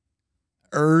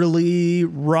 early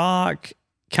rock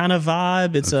kind of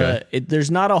vibe. It's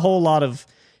there's not a whole lot of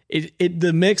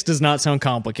the mix does not sound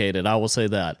complicated, I will say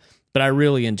that, but I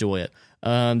really enjoy it.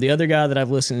 The other guy that I'm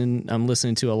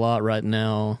listening to a lot right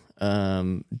now,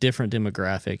 different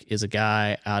demographic, is a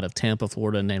guy out of Tampa,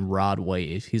 Florida named Rod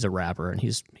Wave. He's a rapper, and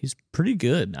he's pretty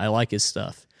good. I like his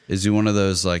stuff. Is he one of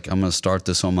those, like, I'm going to start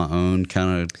this on my own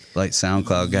kind of like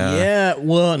SoundCloud guy? Yeah,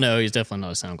 well, no, he's definitely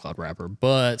not a SoundCloud rapper,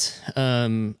 but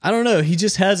I don't know. He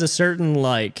just has a certain,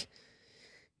 like,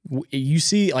 you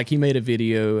see, like, he made a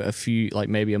video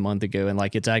maybe a month ago, and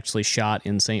like it's actually shot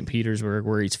in St. Petersburg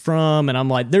where he's from, and I'm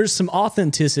like, there's some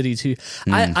authenticity to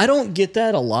I don't get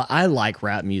that a lot. I like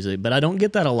rap music, but I don't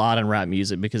get that a lot in rap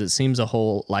music because it seems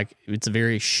like it's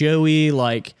very showy,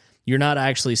 like you're not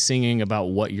actually singing about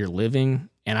what you're living.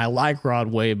 And I like Rod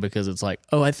Wave because it's like,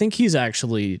 oh, I think he's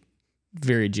actually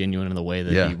very genuine in the way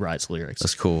that he writes lyrics.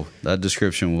 That's cool. That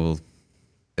description will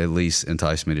at least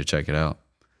entice me to check it out.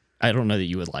 I don't know that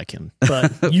you would like him,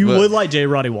 but you would like J.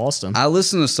 Roddy Walston. I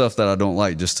listen to stuff that I don't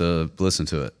like just to listen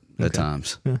to it at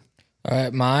times. Yeah. All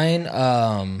right,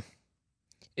 mine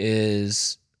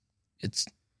is it's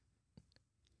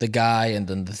the guy and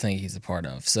then the thing he's a part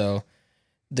of. So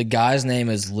the guy's name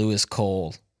is Lewis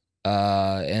Cole,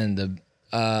 and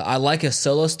I like his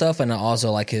solo stuff, and I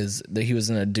also like he was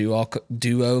in a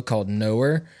duo called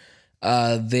Knower.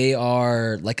 They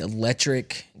are like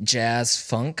electric jazz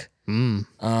funk.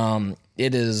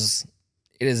 It is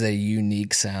a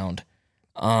unique sound.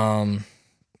 I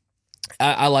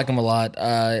like them a lot.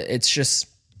 It's just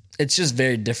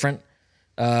very different,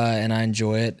 and I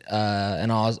enjoy it.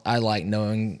 And I like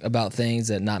knowing about things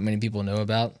that not many people know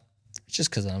about. It's just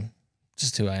because I'm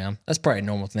just who I am. That's probably a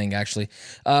normal thing, actually.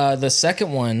 The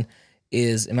second one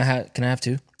is, can I have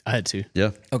two? I had two.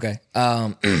 Yeah. Okay.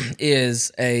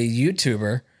 Is a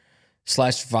YouTuber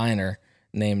 / Viner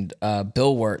named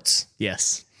Bill Wirtz.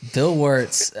 Yes. Bill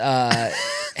Wirtz. You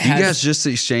guys just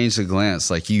exchanged a glance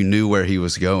like you knew where he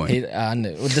was going. I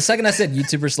knew. The second I said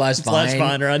YouTuber /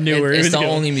 Viner, I knew where he was going. It's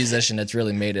the only musician that's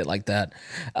really made it like that.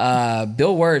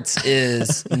 Bill Wirtz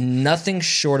is nothing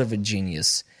short of a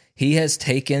genius. He has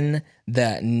taken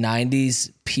that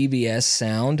 90s PBS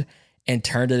sound and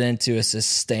turned it into a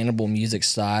sustainable music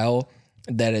style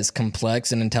that is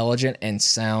complex and intelligent and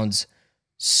sounds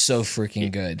so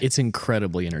freaking good. It's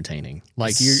incredibly entertaining.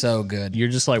 Like, you're so good. You're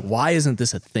just like, why isn't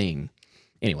this a thing?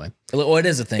 Anyway. Well, it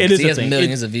is a thing. He has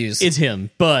millions of views. It's him,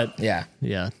 but yeah.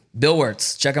 Bill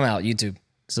Wirtz. Check him out. YouTube.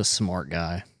 He's a smart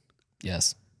guy.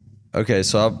 Yes. Okay,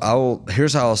 so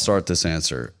here's how I'll start this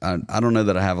answer. I don't know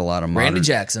that I have a lot of modern... Randy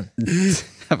Jackson.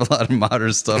 have a lot of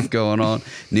modern stuff going on.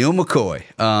 Neil McCoy.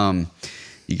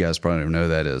 You guys probably don't know who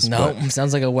that is. No,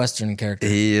 sounds like a Western character.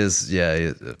 He is, he's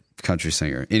a country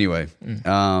singer. Anyway,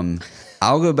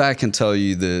 I'll go back and tell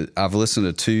you that I've listened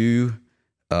to two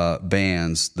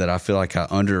bands that I feel like I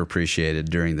underappreciated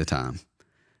during the time.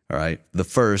 All right. The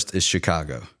first is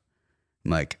Chicago.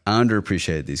 I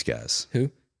underappreciated these guys.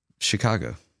 Who?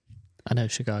 Chicago. I know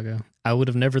Chicago. I would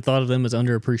have never thought of them as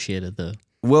underappreciated, though.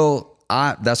 Well,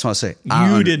 that's what I say.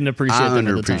 You didn't appreciate them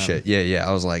at the time. Yeah.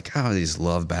 I was like, oh, these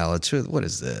love ballads. What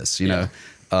is this? You know?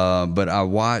 But I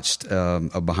watched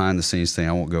a behind-the-scenes thing.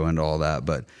 I won't go into all that,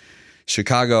 but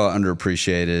Chicago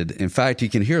underappreciated. In fact, you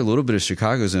can hear a little bit of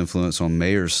Chicago's influence on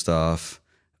Mayer's stuff.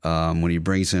 When he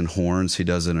brings in horns, he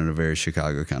does it in a very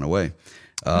Chicago kind of way.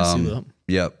 I see that.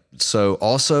 Yep. So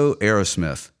also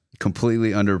Aerosmith,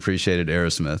 completely underappreciated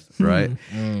Aerosmith, right?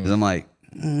 'Cause I'm like,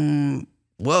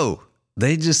 whoa,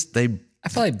 they I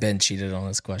feel like Ben cheated on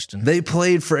this question. they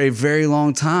played for a very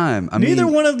long time. I Neither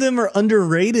mean, one of them are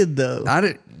underrated though.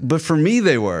 but for me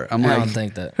they were. I'm I like, don't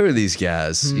think that. who are these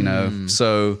guys? You know,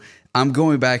 so I'm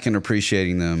going back and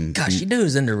appreciating them. Gosh, you know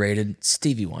who's underrated?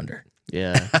 Stevie Wonder.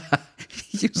 Yeah.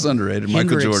 He was underrated.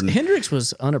 Michael Jordan. Hendrix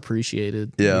was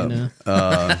unappreciated. Yeah. You know?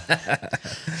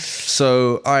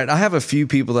 So, all right, I have a few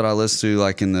people that I listen to,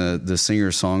 like in the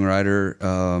singer songwriter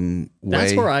way.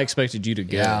 That's where I expected you to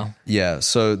go. Yeah. Yeah.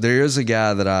 So there is a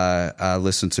guy that I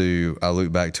listen to. I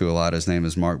look back to a lot. His name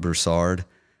is Mark Broussard. I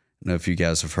don't know if you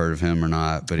guys have heard of him or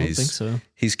not, but I don't think so.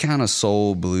 He's kind of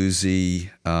soul bluesy.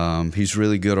 He's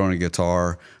really good on a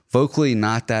guitar. Vocally,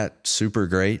 not that super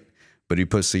great, but he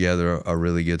puts together a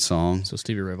really good song. So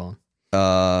Stevie Ray Vaughan.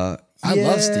 I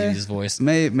love Stevie's voice.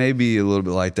 Maybe a little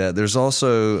bit like that. There's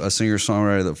also a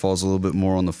singer-songwriter that falls a little bit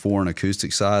more on the foreign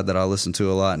acoustic side that I listen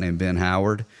to a lot, named Ben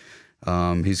Howard.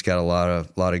 He's got a lot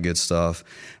of good stuff.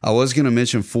 I was going to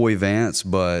mention Foy Vance,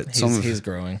 but He's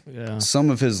growing. Yeah. some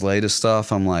of his latest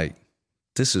stuff, I'm like,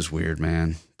 this is weird,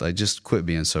 man. Like, just quit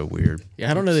being so weird. Yeah,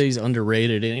 I don't know that he's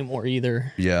underrated anymore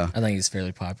either. Yeah. I think he's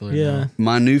fairly popular. Yeah. now.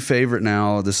 My new favorite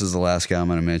now, this is the last guy I'm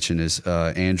going to mention, is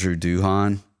Andrew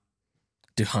Duhan.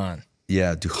 Duhan.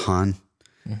 Yeah, Duhan.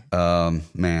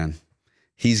 Man,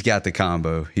 he's got the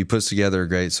combo. He puts together a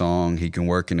great song. He can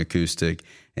work an acoustic,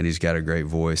 and he's got a great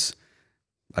voice.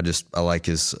 I like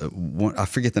his. I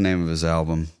forget the name of his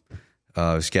album.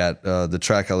 He's got the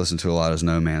track I listen to a lot is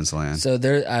No Man's Land. So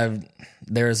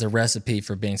there's a recipe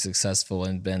for being successful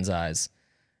in Ben's eyes.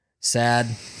 Sad,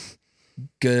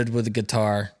 good with the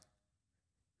guitar,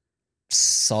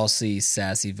 saucy,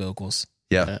 sassy vocals.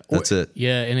 Yeah, that's it.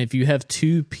 Yeah, and if you have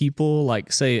two people,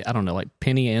 like say, I don't know, like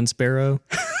Penny and Sparrow,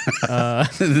 Then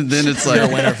it's like, You're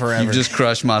a winner forever. you just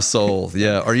crushed my soul.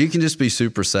 Yeah, or you can just be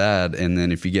super sad, and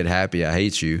then if you get happy, I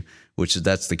hate you,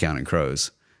 that's the Counting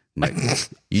Crows. Like,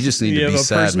 you just need you to have be a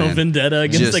sad, personal man. vendetta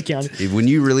against the Just- Counting. When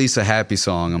you release a happy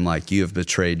song, I'm like, you have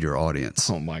betrayed your audience.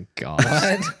 Oh my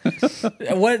god!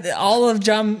 What all of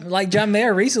John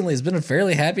Mayer recently has been a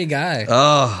fairly happy guy.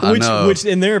 Oh, I know.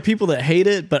 And there are people that hate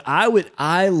it, but I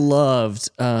loved.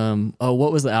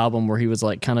 What was the album where he was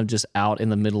like kind of just out in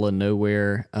the middle of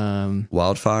nowhere?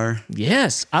 Wildfire.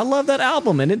 Yes, I love that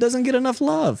album, and it doesn't get enough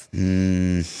love.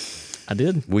 I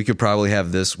did. We could probably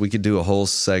have this. We could do a whole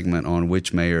segment on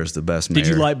which mayor is the best mayor.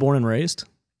 Did you like Born and Raised?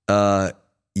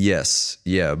 Yes,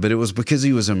 yeah, but it was because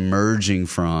he was emerging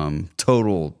from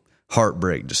total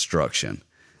heartbreak destruction.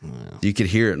 You could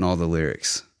hear it in all the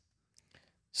lyrics.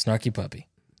 Snarky Puppy.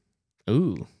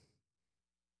 Ooh.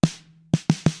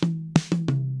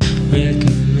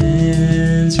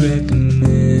 Recommends.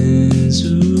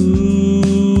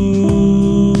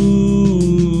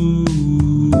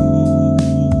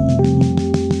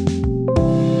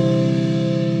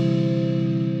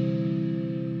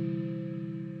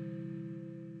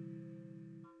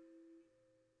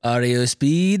 Audio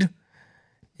speed.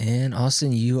 And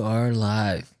Austin, you are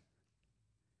live.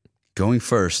 Going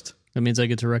first. That means I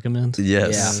get to recommend.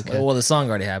 Yes. Yeah. Well, the song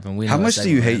already happened. We know How what much do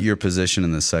segment you we're hate in. your position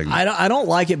in this segment? I don't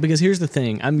like it because here's the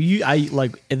thing. I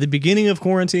like at the beginning of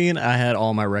quarantine, I had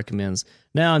all my recommends.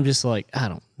 Now I'm just like, I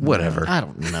don't know. Whatever. I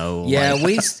don't know. Yeah,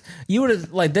 Like, you would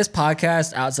have like this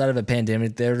podcast outside of a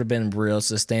pandemic. There would have been real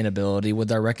sustainability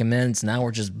with our recommends. Now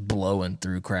we're just blowing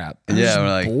through crap. Yeah, we're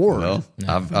like, bored. well,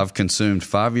 I've consumed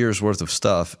 5 years worth of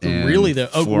stuff. In really though,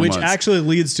 4 which months. actually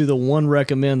leads to the one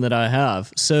recommend that I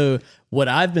have. So what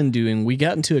I've been doing, we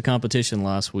got into a competition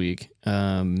last week.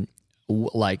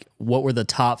 Like what were the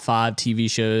top 5 TV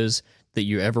shows that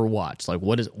you ever watched? Like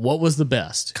what was the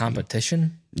best?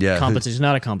 Competition? yeah, Competition,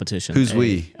 not a competition. who's a,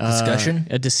 we? Discussion?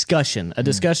 A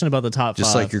discussion about the top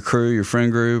Just 5. like your crew, your friend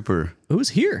group, or Who's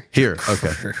here? here?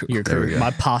 Okay, Your There we crew, go.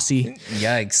 my posse,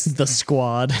 Yikes. the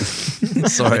squad.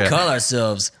 sorry. Call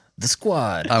ourselves the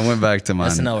squad. I went back to my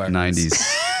SNL reference.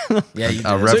 90s. Yeah, you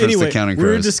I did. referenced the Counting we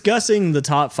were Crows. discussing the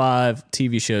top 5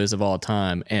 TV shows of all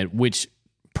time, and which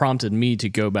prompted me to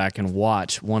go back and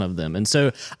watch one of them. And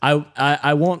so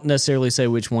I won't necessarily say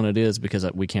which one it is because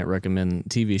we can't recommend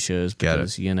TV shows Got it.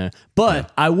 because, you know,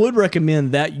 but I would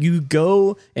recommend that you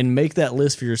go and make that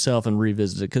list for yourself and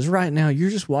revisit it. Because right now you're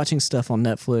just watching stuff on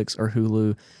Netflix or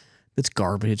Hulu that's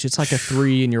garbage. It's like a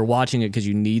 3 and you're watching it because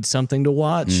you need something to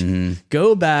watch. Mm-hmm.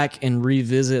 Go back and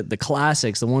revisit the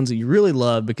classics, the ones that you really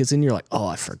love, because then you're like, oh,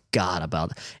 I forgot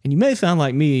about it. And you may have found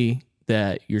like me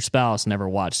that your spouse never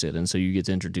watched it, and so you get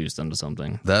to introduce them to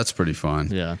something. That's pretty fun.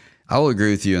 Yeah. I will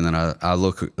agree with you. And then I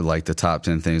look at like the top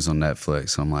 10 things on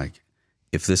Netflix. I'm like,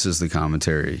 if this is the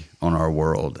commentary on our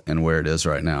world and where it is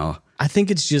right now. I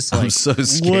think it's just like, I'm so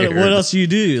scared. What else you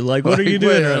do? Like, what are you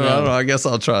doing right I now? don't know. I guess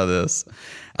I'll try this.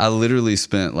 I literally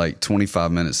spent like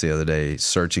 25 minutes the other day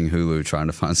searching Hulu trying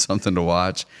to find something to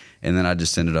watch. And then I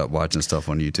just ended up watching stuff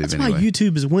on YouTube. That's anyway. why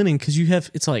YouTube is winning, because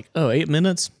it's like, 8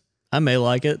 minutes. I may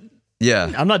like it.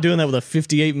 Yeah. I'm not doing that with a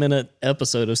 58-minute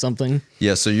episode of something.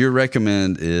 Yeah. So your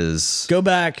recommend is Go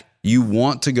back. you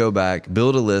want to go back,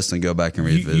 build a list, and go back and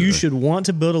revisit. You should want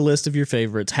to build a list of your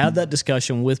favorites, have that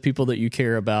discussion with people that you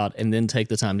care about, and then take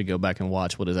the time to go back and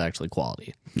watch what is actually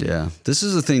quality. Yeah. This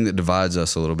is the thing that divides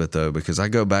us a little bit, though, because I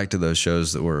go back to those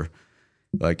shows that were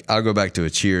like, I'll go back to a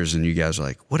Cheers, and you guys are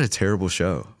like, what a terrible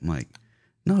show. I'm like,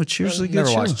 no, Cheers is a good Never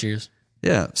show. watched Cheers.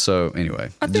 Yeah. So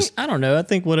anyway, I don't know. I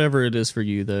think whatever it is for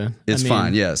you, though. it's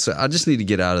fine. Yeah. So I just need to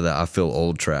get out of that I feel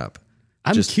old trap.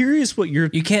 I'm curious what your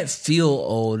You can't feel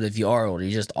old if you are old. You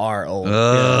just are old.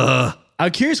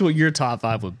 I'm curious what your top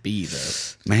 5 would be, though.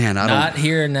 Man, I Not don't.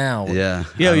 here and now. Yeah.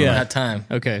 Yeah, I don't yeah. have time.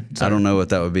 Okay. I don't know what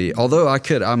that would be. Although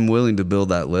I'm willing to build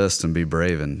that list and be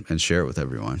brave and share it with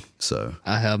everyone. So,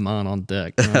 I have mine on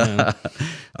deck.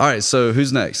 all right. So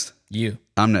who's next? You.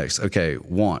 I'm next. Okay.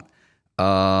 Want.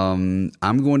 I'm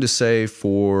going to say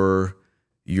for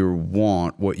your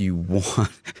want, what you want.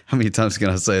 How many times can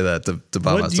I say that to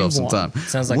buy What do you myself some want? time?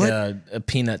 Sounds like What- a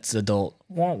Peanuts adult.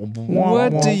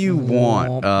 What do you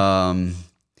want?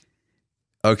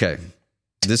 Okay.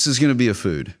 This is going to be a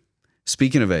food.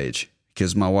 Speaking of age,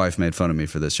 because my wife made fun of me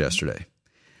for this yesterday.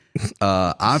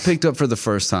 I picked up for the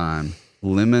first time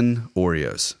lemon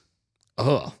Oreos.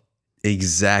 Oh,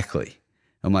 Exactly.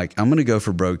 I'm like, I'm going to go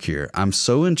for broke here. I'm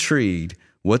so intrigued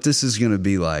what this is going to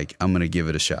be like. I'm going to give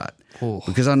it a shot.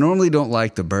 Because I normally don't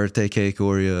like the birthday cake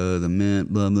Oreo, the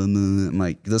mint, blah, blah, blah. I'm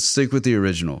like, let's stick with the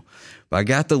original. But I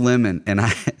got the lemon and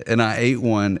I ate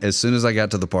one as soon as I got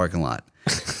to the parking lot.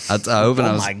 I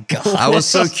opened. my God. I was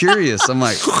so curious. I'm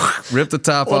like, rip the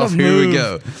top What a off. Here we move.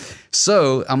 go.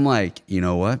 So I'm like, you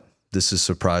know what? This is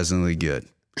surprisingly good.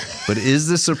 But is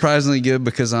this surprisingly good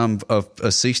because I'm a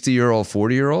 60-year-old,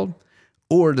 40-year-old?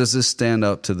 Or does this stand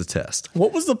up to the test?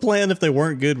 what was the plan if they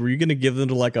weren't good? Were you going to give them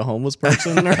to like a homeless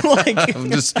person or like?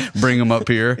 Just bring them up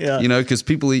here, Yeah. you know, because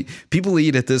people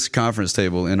eat at this conference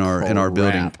table in our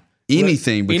building. Crap.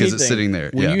 Anything because it's Anything. sitting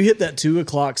there. When Yeah. you hit that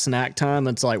 2:00 snack time,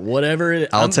 it's like whatever.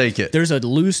 I'll take it. There's a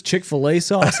loose Chick-fil-A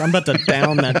sauce. I'm about to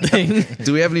down that thing.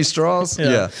 Do we have any straws?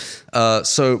 Yeah.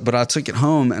 But I took it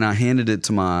home and I handed it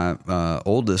to my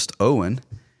oldest, Owen.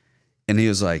 And he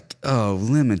was like, oh,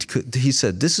 lemon. He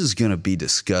said, this is going to be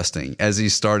disgusting as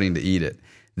he's starting to eat it.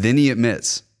 Then he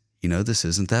admits, this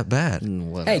isn't that bad.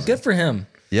 Hey, good for him.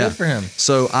 Yeah. Good for him.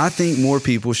 So I think more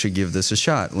people should give this a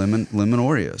shot. Lemon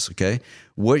Oreos, okay?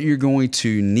 What you're going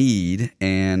to need,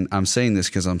 and I'm saying this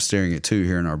because I'm staring at 2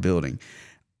 here in our building.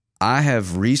 I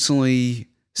have recently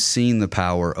seen the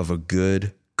power of a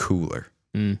good cooler,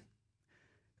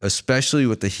 especially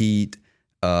with the heat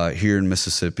here in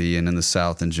Mississippi and in the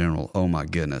South in general. Oh my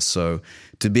goodness. So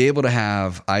to be able to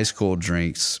have ice cold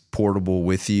drinks portable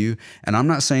with you, and I'm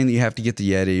not saying that you have to get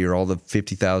the Yeti or all the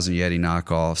 50,000 Yeti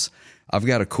knockoffs. I've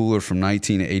got a cooler from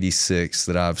 1986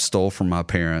 that I've stole from my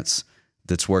parents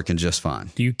that's working just fine.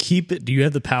 Do you keep it? Do you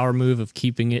have the power move of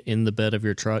keeping it in the bed of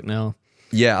your truck now?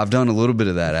 Yeah, I've done a little bit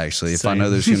of that actually. If I know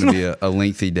there's going to be a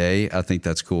lengthy day, I think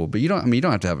that's cool. But you don't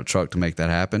have to have a truck to make that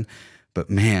happen. But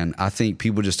man, I think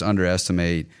people just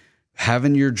underestimate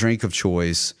having your drink of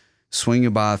choice,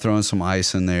 swinging by, throwing some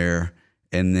ice in there,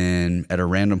 and then at a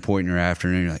random point in your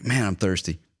afternoon, you're like, man, I'm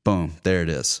thirsty. Boom, there it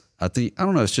is. I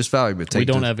don't know. It's just valuable. We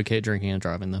don't advocate drinking and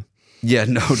driving, though. Yeah,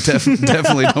 no,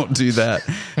 definitely don't do that.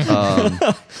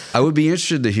 I would be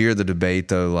interested to hear the debate,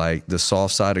 though, like the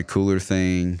soft-sided cooler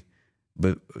thing.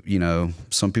 But,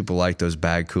 some people like those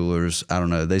bag coolers. I don't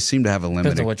know. They seem to have a Depends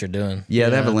limited. on what you're doing. Yeah,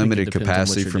 they have I a think it limited depends on what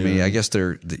capacity you're for me. doing. I guess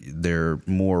they're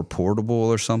more portable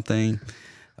or something.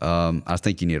 I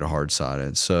think you need a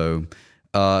hard-sided. So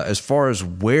as far as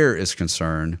where it's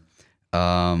concerned,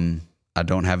 I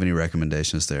don't have any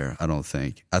recommendations there, I don't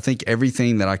think. I think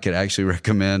everything that I could actually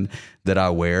recommend that I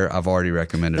wear, I've already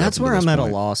recommended. That's up where until I'm this at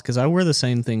point. a loss because I wear the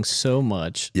same thing so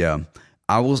much. Yeah.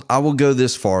 I will go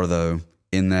this far, though,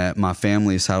 in that my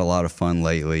family's had a lot of fun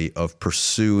lately of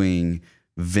pursuing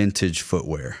vintage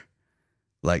footwear.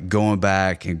 Like going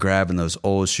back and grabbing those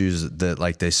old shoes that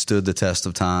like they stood the test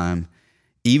of time.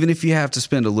 Even if you have to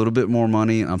spend a little bit more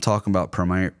money, I'm talking about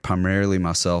primarily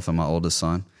myself and my oldest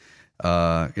son.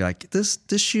 You're like, this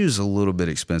shoe's a little bit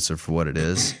expensive for what it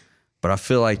is, but I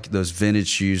feel like those vintage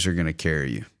shoes are going to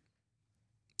carry you.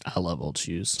 I love old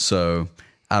shoes. So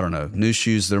I don't know. New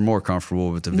shoes, they're more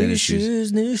comfortable with the vintage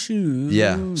shoes. New shoes.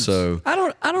 Yeah. So I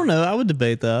don't know. I would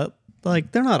debate that.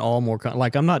 like they're not all more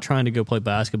like I'm not trying to go play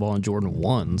basketball in Jordan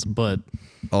 1s, but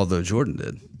Although Jordan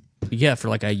did. yeah, for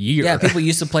like a year. Yeah, people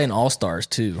used to play in All-Stars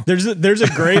too. There's a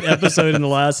great episode in The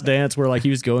Last Dance where like he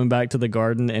was going back to the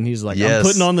Garden and he's like, I'm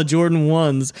putting on the Jordan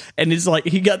 1s, and it's like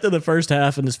he got to the first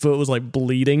half and his foot was like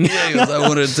bleeding. Yeah, he goes, I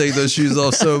wanted to take those shoes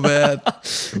off so bad.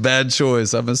 Bad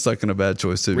choice. I've been stuck in a bad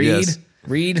choice too.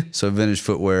 Reed. So vintage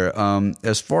footwear.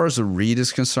 As far as the read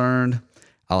is concerned,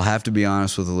 I'll have to be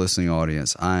honest with the listening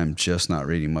audience. I am just not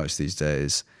reading much these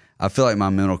days. I feel like my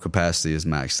mental capacity is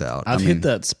maxed out. I've hit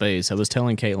that space. I was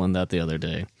telling Caitlin that the other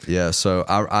day. Yeah, so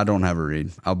I don't have a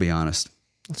read. I'll be honest.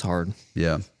 It's hard.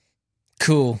 Yeah.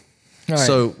 Cool. All right.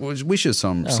 So we should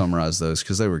summarize those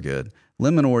because they were good.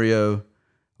 Lemon Oreo,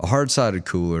 a hard-sided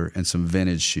cooler, and some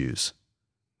vintage shoes.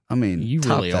 I mean, You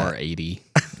top really that. are 80.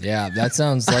 Yeah, that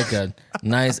sounds like a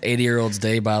nice 80-year-old's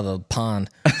day by the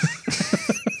pond.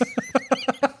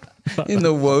 In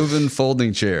the woven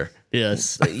folding chair.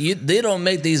 Yes. They don't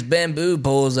make these bamboo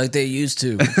poles like they used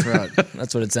to. That's right.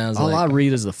 That's what it sounds All like. I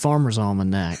read is the Farmer's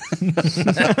Almanac. You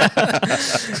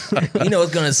know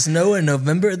it's going to snow in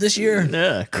November this year?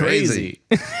 Yeah, crazy.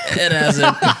 It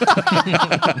hasn't.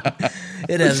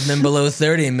 It has been below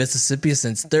 30 in Mississippi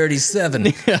since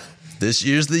 37. This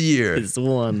year's the year. It's the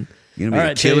one. You're going to be All a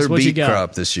right, killer Chase, what you beet got?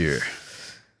 crop this year.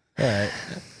 All right.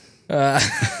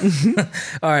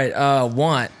 All right.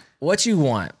 Want. What you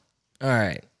want? All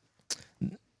right.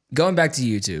 Going back to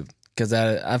YouTube, because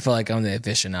I feel like I'm the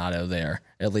aficionado there,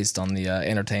 at least on the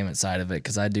entertainment side of it,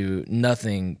 because I do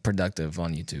nothing productive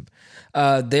on YouTube.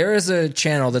 There is a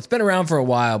channel that's been around for a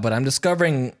while, but I'm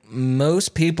discovering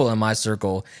most people in my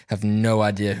circle have no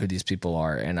idea who these people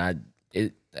are, and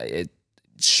it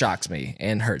shocks me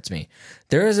and hurts me.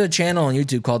 There is a channel on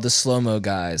YouTube called the Slow-Mo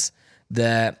Guys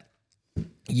that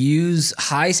use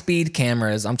high-speed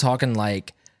cameras. I'm talking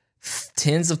like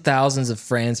tens of thousands of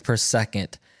frames per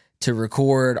second to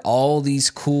record all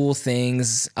these cool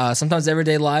things, sometimes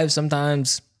everyday lives,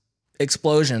 sometimes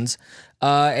explosions,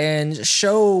 and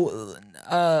show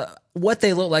what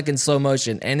they look like in slow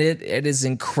motion. And it is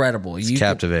incredible. It's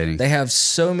captivating. They have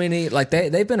so many, like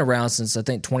they've been around since I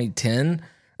think 2010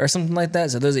 or something like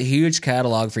that. So there's a huge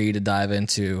catalog for you to dive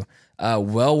into.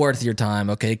 Well worth your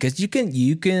time, okay? Because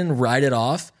you can write it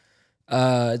off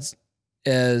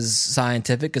as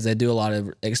scientific, because they do a lot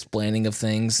of explaining of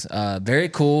things. Very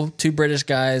cool. Two British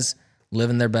guys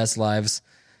living their best lives.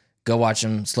 Go watch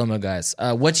them, Slow-Mo Guys.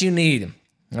 What you need.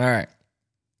 All right.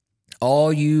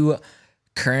 All you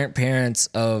current parents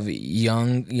of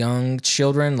young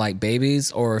children, like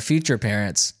babies, or future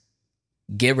parents,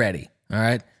 get ready. All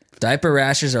right. Diaper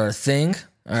rashes are a thing.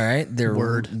 All right. They're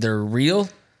real.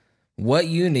 What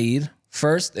you need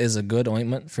first is a good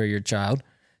ointment for your child.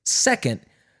 Second,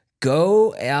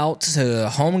 go out to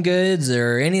Home Goods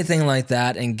or anything like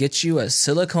that and get you a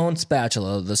silicone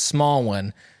spatula, the small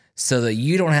one, so that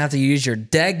you don't have to use your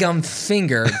daggum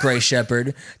finger, Gray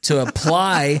Shepherd, to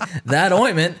apply that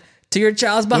ointment to your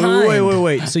child's behind.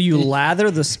 Wait. So you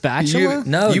lather the spatula?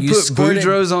 You put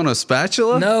Boudreaux's on a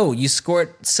spatula? No, you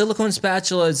squirt silicone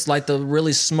spatula. Is like the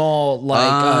really small,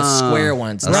 square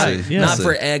ones, not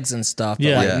for eggs and stuff,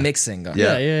 but mixing them.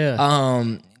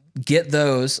 Yeah. Get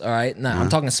those, all right? Now, I'm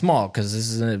talking small because this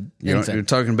is an infant. You're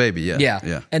talking baby,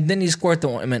 yeah. And then you squirt the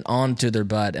ointment onto their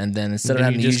butt, and then instead of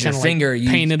having to use your finger, you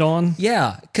paint it on?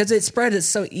 Yeah, because it spread it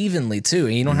so evenly, too,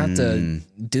 and you don't have to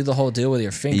do the whole deal with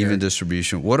your finger. Even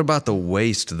distribution. What about the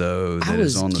waste, though, that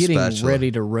is on the spatula? I was getting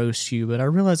ready to roast you, but I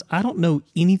realized I don't know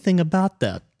anything about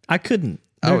that. I couldn't.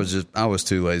 I was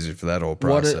too lazy for that whole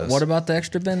process. What about the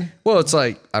extra bin? Well, it's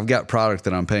like I've got product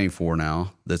that I'm paying for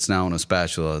now that's now on a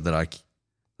spatula that I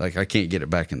can't get it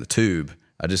back in the tube.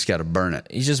 I just got to burn it.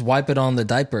 You just wipe it on the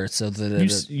diaper so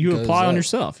that you apply on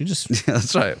yourself. You just yeah,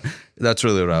 that's right. That's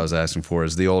really what I was asking for.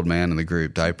 Is the old man in the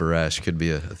group diaper rash could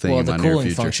be a thing in my near future. Well, the cooling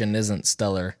function isn't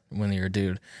stellar when you're a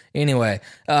dude. Anyway,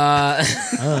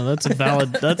 that's a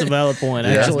valid point.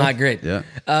 Yeah, actually, it's not great.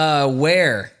 Yeah.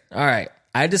 Where? All right.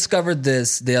 I discovered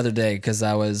this the other day because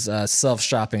I was self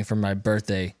shopping for my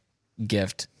birthday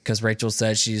gift. Because Rachel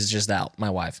said she's just out. My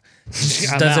wife, she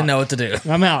doesn't know what to do.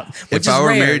 I'm out. If I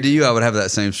were married to you, I would have that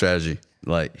same strategy.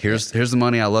 Like, here's the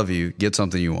money. I love you. Get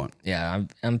something you want. Yeah,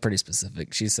 I'm pretty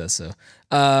specific. She says so.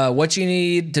 What you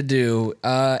need to do?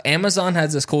 Amazon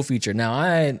has this cool feature.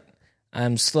 Now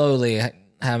I'm slowly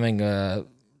having a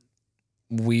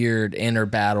weird inner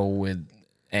battle with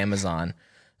Amazon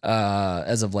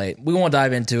as of late. We won't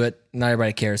dive into it. Not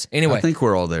everybody cares. Anyway, I think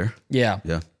we're all there. Yeah.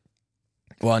 Yeah.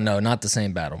 Well, no, not the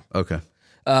same battle. Okay.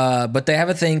 But they have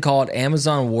a thing called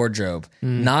Amazon Wardrobe.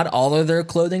 Not all of their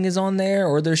clothing is on there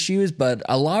or their shoes, but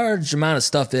a large amount of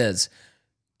stuff is.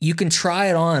 you can try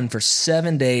it on for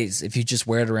 7 days if you just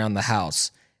wear it around the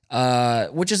house,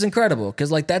 which is incredible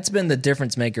because like that's been the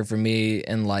difference maker for me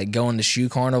in like going to Shoe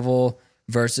Carnival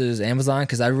versus Amazon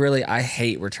because I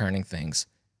hate returning things.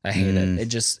 I hate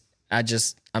it.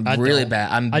 I'm really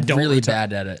bad. I'm really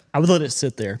bad at it. I would let it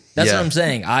sit there. That's what I'm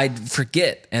saying. I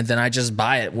forget and then I just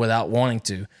buy it without wanting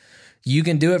to. You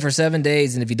can do it for 7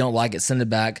 days, and if you don't like it, send it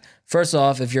back. First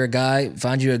off, if you're a guy,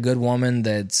 find you a good woman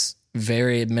that's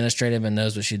very administrative and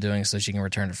knows what she's doing so she can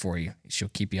return it for you. She'll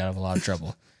keep you out of a lot of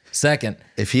trouble. Second,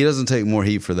 if he doesn't take more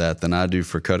heat for that than I do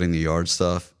for cutting the yard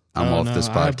stuff, I'm off this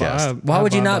podcast. Why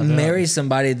would you not marry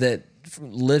somebody that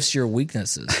lifts your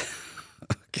weaknesses?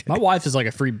 Okay. My wife is like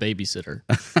a free babysitter.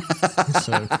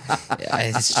 So Yeah,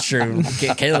 it's true.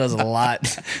 Kayla does a lot.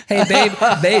 Hey,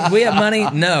 babe, we have money?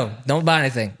 No, don't buy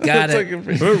anything. Got it.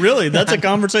 really, that's a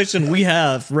conversation we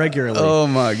have regularly. Oh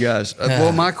my gosh.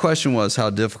 Well, my question was, how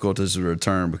difficult is the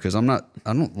return? Because I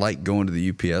don't like going to the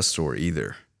UPS store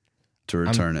either to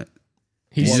return it.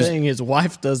 He's saying his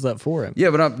wife does that for him. Yeah,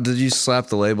 but did you slap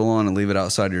the label on and leave it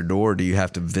outside your door? Or do you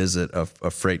have to visit a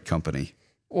freight company?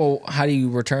 Well, how do you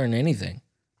return anything?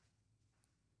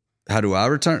 How do I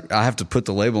return? I have to put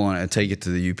the label on it and take it to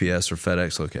the UPS or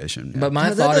FedEx location. Yeah. But my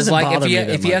thought is like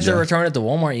if you have to return it to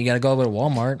Walmart, you got to go over to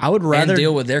Walmart. I would rather and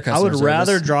deal with their customer service.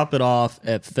 rather drop it off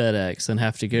at FedEx than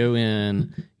have to go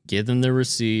in, give them the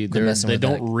receipt. They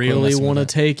don't really want to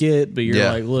take it, but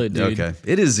you're like, look, dude. Okay,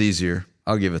 it is easier.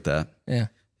 I'll give it that. Yeah.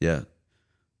 Yeah.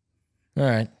 All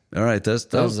right. That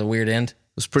was a weird end.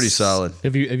 It's pretty solid.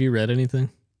 Have you read anything?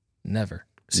 Never.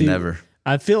 See, Never.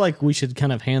 I feel like we should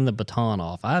kind of hand the baton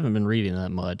off. I haven't been reading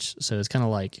that much, so it's kind of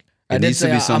like I did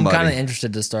say I'm kind of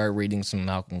interested to start reading some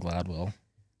Malcolm Gladwell,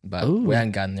 but we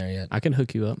haven't gotten there yet. I can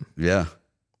hook you up. Yeah.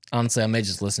 Honestly, I may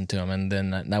just listen to him, and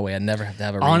then that way I never have to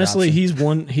have a read Honestly,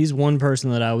 option. he's one person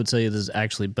that I would say is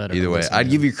actually better. Either way, I'd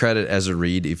give you credit as a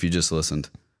read if you just listened.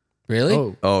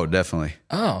 Really? Oh, definitely.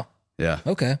 Oh. Yeah.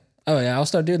 Okay. Oh yeah, I'll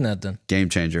start doing that then. Game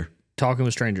changer. Talking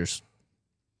with Strangers.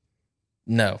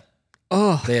 No.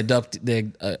 Oh, They adopt.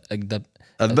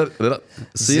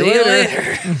 See you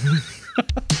later.